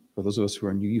eyes. For those of us who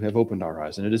are in you, you have opened our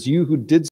eyes. And it is you who did